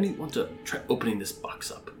 I want to try opening this box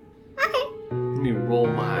up. Okay, Let me roll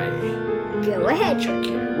my go ahead. check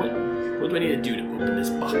here. What do I need to do to open this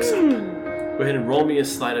box up? Go ahead and roll me a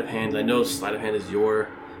sleight of hand. I know sleight of hand is your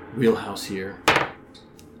wheelhouse here.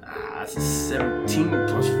 That's a 17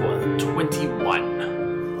 plus 4,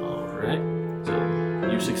 21. Alright. So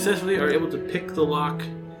you successfully are able to pick the lock,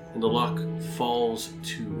 and the lock falls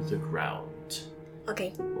to the ground.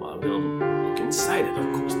 Okay, Well, we'll look inside it, of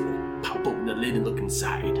course. Pop open the lid and look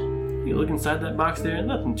inside. You look inside that box there,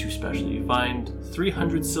 nothing too special. You find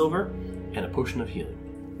 300 silver and a potion of healing.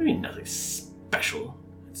 I mean, nothing special.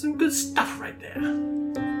 It's some good stuff right there.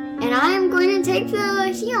 and I am going to take the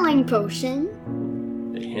healing potion.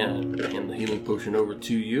 They hand the healing potion over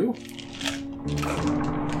to you.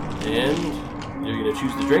 And you're going to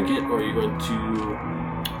choose to drink it, or are you going to...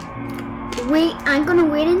 Wait, I'm gonna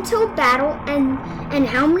wait until battle. And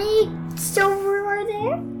how many silver are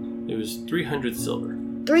there? It was 300 silver.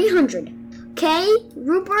 300. Okay,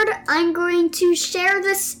 Rupert, I'm going to share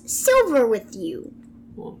this silver with you.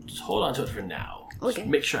 Well, just hold on to it for now. Just Okay.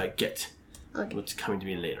 make sure I get Okay. what's coming to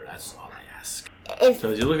me later. That's all I ask. If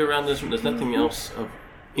So as you look around this room, there's nothing else of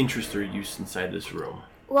interest or use inside this room.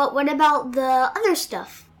 what about the other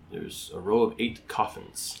stuff? There's a row of 8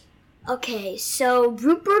 coffins. Okay, so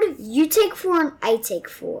Rupert, you take 4 and I take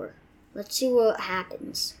 4. Let's see what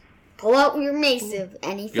happens. pull out your mace if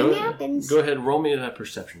anything happens. Go ahead and roll me that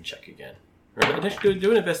perception check again. Or just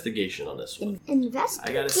do an investigation on this one.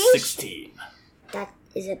 Investigation. I got a 16. That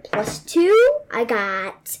is it plus 2? I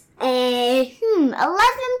got a 11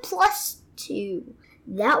 plus 2.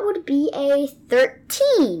 That would be a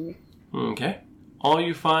 13. Okay. All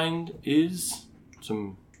you find is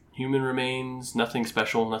some human remains, nothing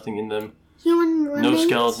special, nothing in them. Human remains? No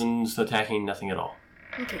skeletons attacking, nothing at all.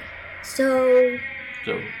 Okay. So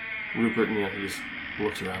Rupert, he just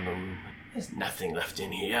looks around the room. There's nothing left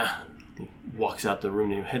in here. He walks out the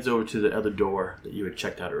room and he heads over to the other door that you had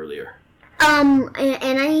checked out earlier. And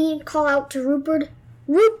I call out to Rupert.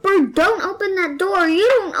 Rupert, don't open that door. You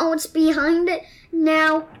don't know what's behind it.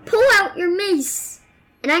 Now, pull out your mace.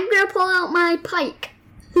 And I'm going to pull out my pike.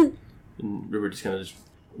 And Rupert just kind of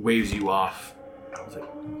waves you off. He's like,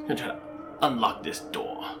 I'm going to try to unlock this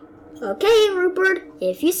door. Okay, Rupert,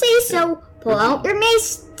 if you say so, pull out your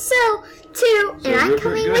mace, too, and I'm Rupert,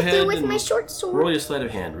 coming go with ahead you with and my short sword. Roll your sleight of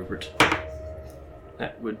hand, Rupert.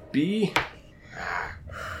 That would be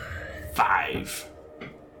 5.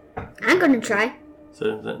 I'm gonna try.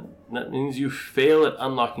 So that means you fail at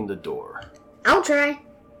unlocking the door. I'll try.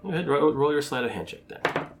 Go ahead, roll your sleight of hand check then.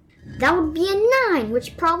 That would be a 9,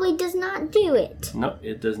 which probably does not do it. No,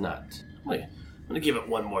 it does not. Wait, I'm gonna give it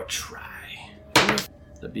one more try.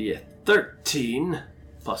 That'd be a 13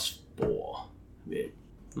 plus 4.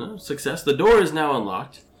 No, success. The door is now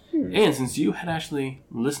unlocked. And since you had actually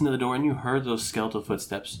listened to the door and you heard those skeletal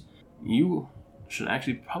footsteps, you should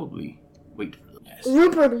actually probably wait for them. Yes.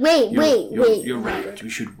 Rupert, wait. You're right. Rupert. We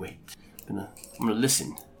should wait. I'm gonna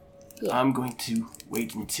listen. Yeah. I'm going to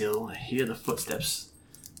wait until I hear the footsteps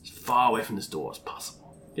as far away from this door as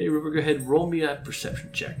possible. Okay, Rupert, go ahead. Roll me a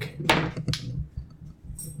perception check.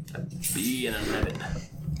 That'd be an 11.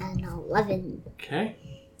 An 11. Okay.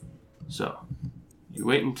 So, you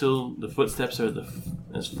wait until the footsteps are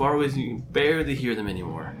as far away as you can barely hear them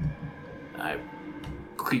anymore. I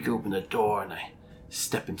creak open the door and I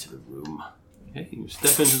step into the room. Okay, you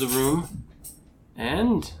step into the room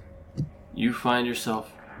and you find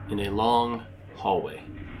yourself in a long hallway.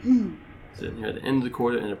 So you're at the end of the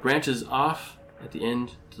corridor and it branches off at the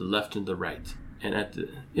end to the left and the right. And at the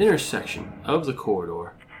intersection of the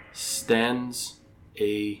corridor stands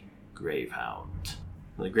a gravehound.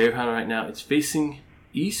 The gravehound right now, it's facing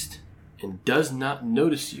east and does not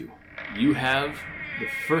notice you. You have the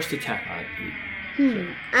first attack on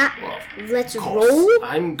it. Well, Let's of course, roll.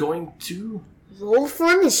 I'm going to... Roll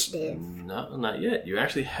for initiative. No, not yet. You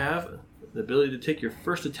actually have the ability to take your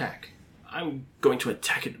first attack. I'm going to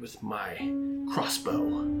attack it with my crossbow.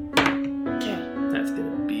 Okay. That's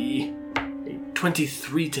going to be a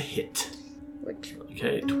 23 to hit. Which?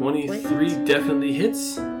 Okay, 23 definitely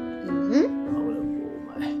hits. Mm-hmm. I'm going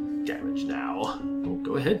to roll my damage now. Oh,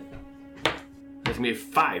 go ahead. That's going to be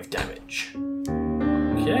 5 damage.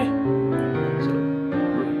 Okay. So,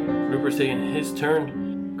 Rupert's taking his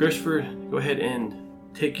turn. Christopher, go ahead and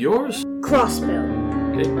take yours. Crossbow.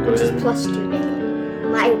 Okay, go Which ahead. is plus 2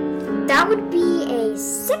 damage. That would be a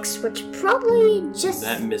 6, which probably just...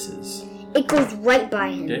 That misses. It goes right by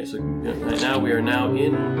him. Okay, so right now we are now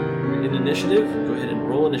in initiative. Go ahead and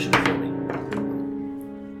roll initiative for me.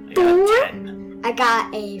 I got a 4. 10. I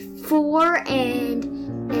got a 4 and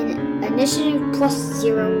an initiative plus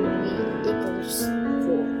 0 equals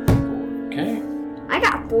 4. Okay. I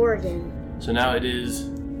got 4 again. So now it is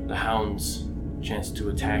the hound's chance to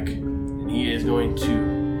attack. And he is going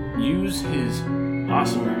to use his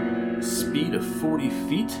awesome speed of 40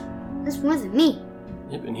 feet. That's more than me.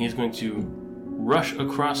 Yep, and he's going to rush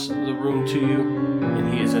across the room to you.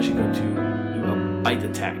 And he is actually going to do a bite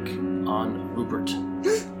attack on Rupert.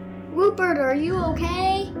 Rupert, are you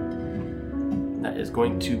okay? That is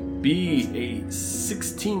going to be a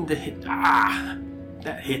 16 to hit. Ah!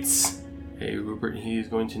 That hits. Hey, Rupert, he is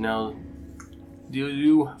going to now deal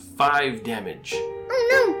you 5 damage.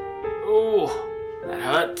 Oh Oh, that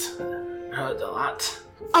hurt. That hurt a lot.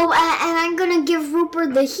 no. Oh, and I'm gonna give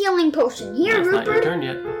Rupert the healing potion. Here, It's not your Rupert. turn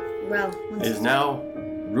yet. Well, It is now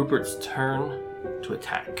Rupert's turn to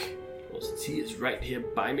attack. Well, since he is right here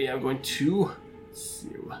by me, I'm going to... Let's see,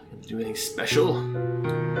 can I do anything special?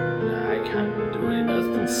 I can't do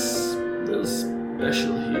anything real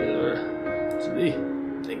special here. See?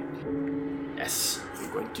 Yes,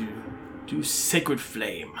 I'm going to do Sacred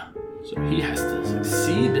Flame. So he has to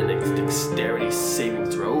succeed in a dexterity saving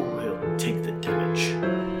throw. He'll take the damage.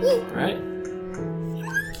 Right?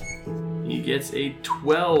 He gets a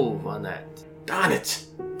 12 on that. Darn it!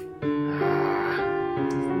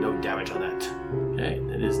 No damage on that. Okay,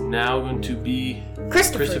 it is now going to be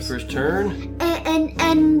Christopher's Christopher's turn.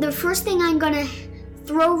 And the first thing I'm gonna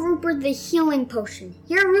throw Rupert the healing potion.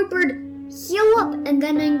 Here, Rupert, heal up, and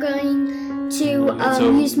then I'm going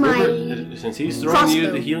to use my Rupert, since he's throwing crossbow.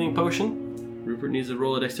 you the healing potion, Rupert needs to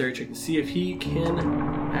roll a dexterity check to see if he can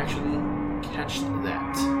actually catch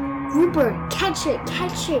that. Rupert, catch it.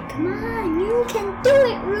 Come on, you can do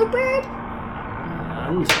it, Rupert.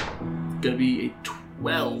 And it's gonna be a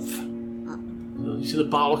 12. So you see the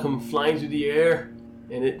bottle come flying through the air,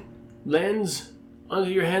 and it lands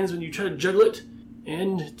onto your hands when you try to juggle it,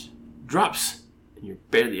 and it drops, and you're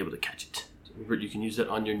barely able to catch it. So Rupert, you can use that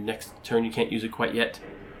on your next turn. You can't use it quite yet.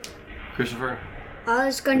 Christopher? I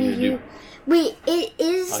was gonna What are you gonna use. Wait, it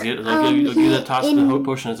is. I'll give you that toss the hope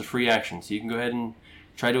potion as a free action, so you can go ahead and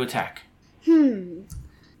try to attack.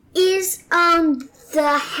 Is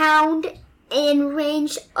the hound in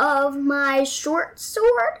range of my short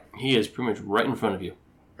sword? He is pretty much right in front of you.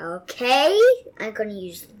 Okay, I'm gonna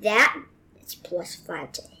use that. It's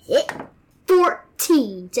 +5 to hit.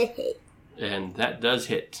 14 to hit. And that does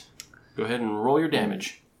hit. Go ahead and roll your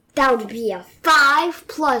damage. That would be a 5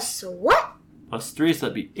 plus what? +3, so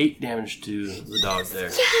that'd be 8 damage to the dog there.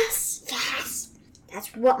 Yes.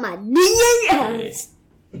 That's what my knee is.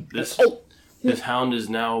 This hound is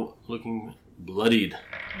now looking bloodied.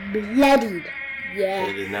 Bloodied. Yeah.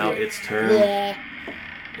 It is now its turn. Yeah.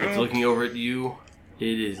 It's looking over at you.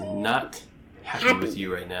 It is not happy with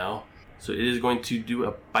you right now. So it is going to do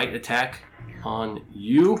a bite attack on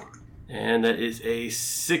you. And that is a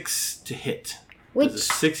 6 to hit. Does a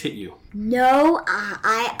 6 hit you? No,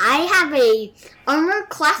 I have a armor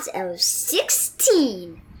class of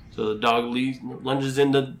 16. So the dog lunges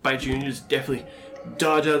in to bite you, and you just definitely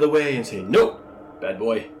dodge out of the way and say, "No, bad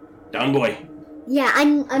boy, down boy." Yeah,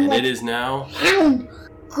 I'm And like, it is now hound,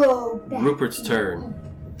 go back. Rupert's turn.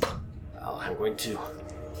 Well, I'm going to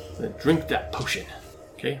drink that potion.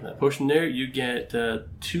 Okay, that potion there, you get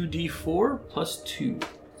 2d4 plus 2.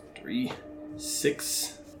 3,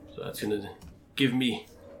 6. So that's going to give me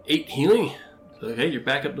 8 healing. So, okay, you're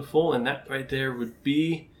back up to full, and that right there would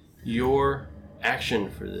be your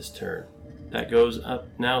action for this turn. That goes up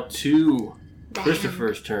now to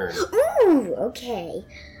Christopher's turn. Ooh, okay.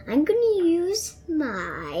 I'm gonna use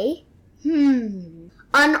my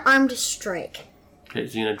unarmed strike. Okay,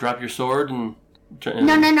 so you're going to drop your sword and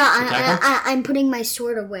No. attack him? I'm putting my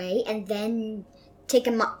sword away and then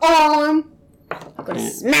taking my arm. I'm gonna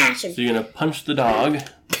smash him. So you're going to punch the dog.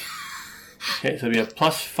 Okay, so we have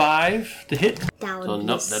 +5 to hit. That would So be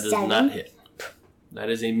nope, that does 7. not hit. That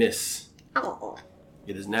is a miss. Oh.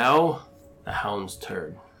 It is now the hound's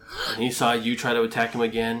turn. And he saw you try to attack him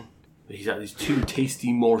again, but he's got these 2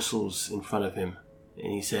 tasty morsels in front of him.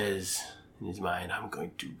 And he says in his mind, "I'm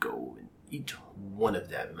going to go and eat one of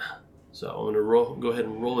them." So I'm going to go ahead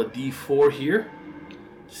and roll a d4 here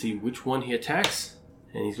to see which one he attacks.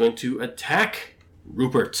 And he's going to attack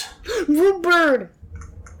Rupert. Rupert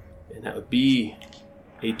And that would be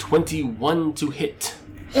a 21 to hit,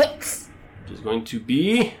 hits. which is going to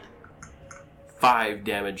be 5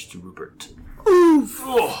 damage to Rupert. Oof.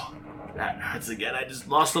 Oh, that hurts again. I just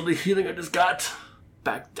lost all the healing I just got.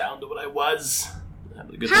 Back down to what I was.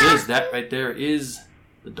 But the good thing is, that right there is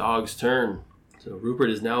the dog's turn. So Rupert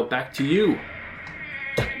is now back to you.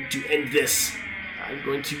 Time to end this. I'm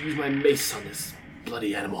going to use my mace on this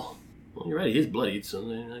bloody animal. Well, you're right, he is bloodied, so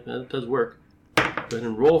that does work. Go ahead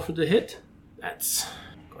and roll for the hit. That's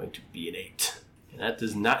going to be an 8. And that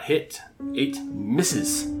does not hit. 8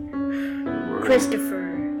 misses.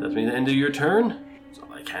 Christopher. That's me the end of your turn. That's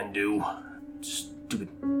all I can do.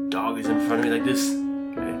 Stupid dog is in front of me like this.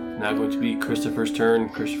 Okay, now going to be Christopher's turn.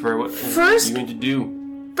 Christopher, what are you going to do?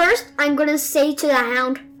 First, I'm gonna say to the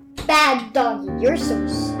hound, "Bad doggy, you're so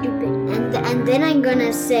stupid." And then I'm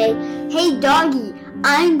gonna say, "Hey doggy,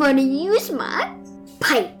 I'm gonna use my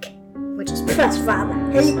pike," which is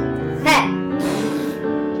 +5. Hey.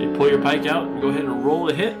 So you pull your pike out and go ahead and roll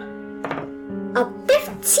a hit. A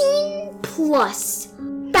 15 plus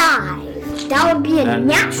 5. That would be a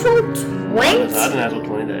natural 20. That's not a natural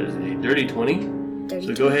 20, that is a dirty 20.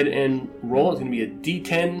 So go ahead and roll. It's going to be a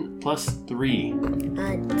d10 plus 3.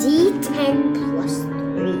 A d10 plus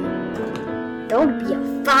 3. That would be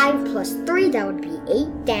a 5 plus 3. That would be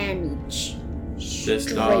 8 damage. This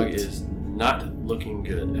dog is not looking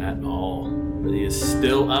good at all. But he is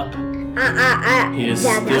still up. He is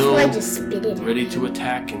That's still why I just spit it. ready to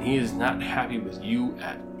attack, and he is not happy with you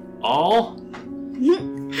at all.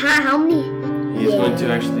 How many? He is going to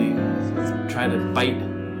actually try to bite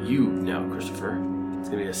you now, Christopher. It's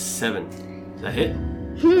going to be a 7. Does that hit?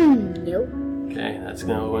 Nope. Okay, that's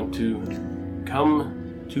now going to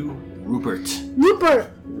come to Rupert.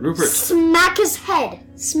 Rupert. Smack his head.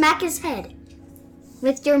 Smack his head.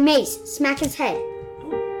 With your mace. Smack his head.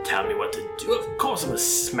 tell me what to do. Of course I'm gonna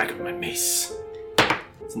smack it with my mace.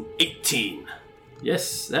 It's an 18.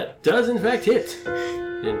 Yes, that does in fact hit.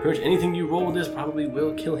 And pretty much anything you roll with this probably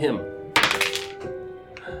will kill him.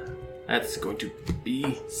 That's going to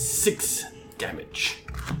be 6 damage.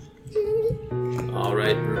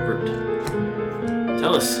 Alright, Rupert.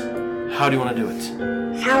 Tell us, how do you want to do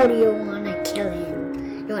it? How do you want to kill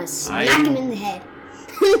him? You want to smack him in the head?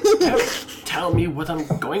 Tell me what I'm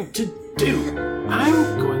going to do.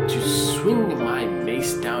 I'm going to swing my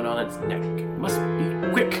mace down on its neck. It must be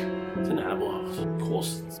quick. It's an animal, of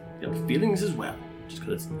course. It's got feelings as well. Just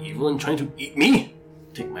because it's evil and trying to eat me.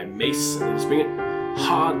 Take my mace and swing it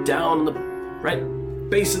hard down on the right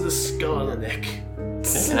base of the skull and the neck.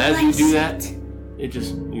 And as you do that,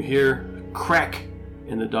 you hear a crack,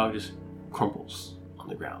 and the dog just crumples on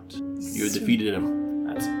the ground. You have defeated him.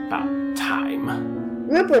 That's about time.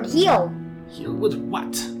 Rupert, heal. Heal with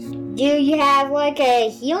what? Do you have like a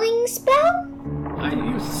healing spell? Why do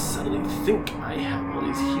you suddenly think I have all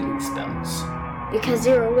these healing spells? Because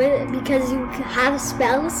you have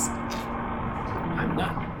spells? I'm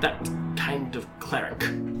not that kind of cleric.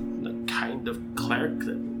 The kind of cleric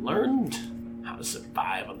that learned how to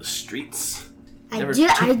survive on the streets. Never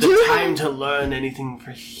took the time to learn anything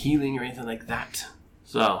for healing or anything like that.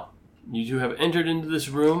 So, you two have entered into this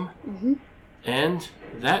room, and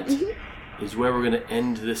that is where we're going to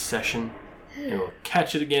end this session, and we'll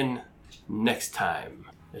catch it again next time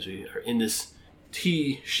as we are in this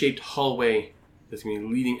T-shaped hallway that's going to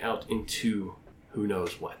be leading out into who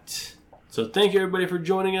knows what. So thank you everybody for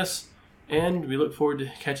joining us, and we look forward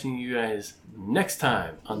to catching you guys next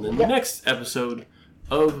time on the next episode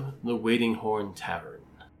of the Waiting Horn Tavern.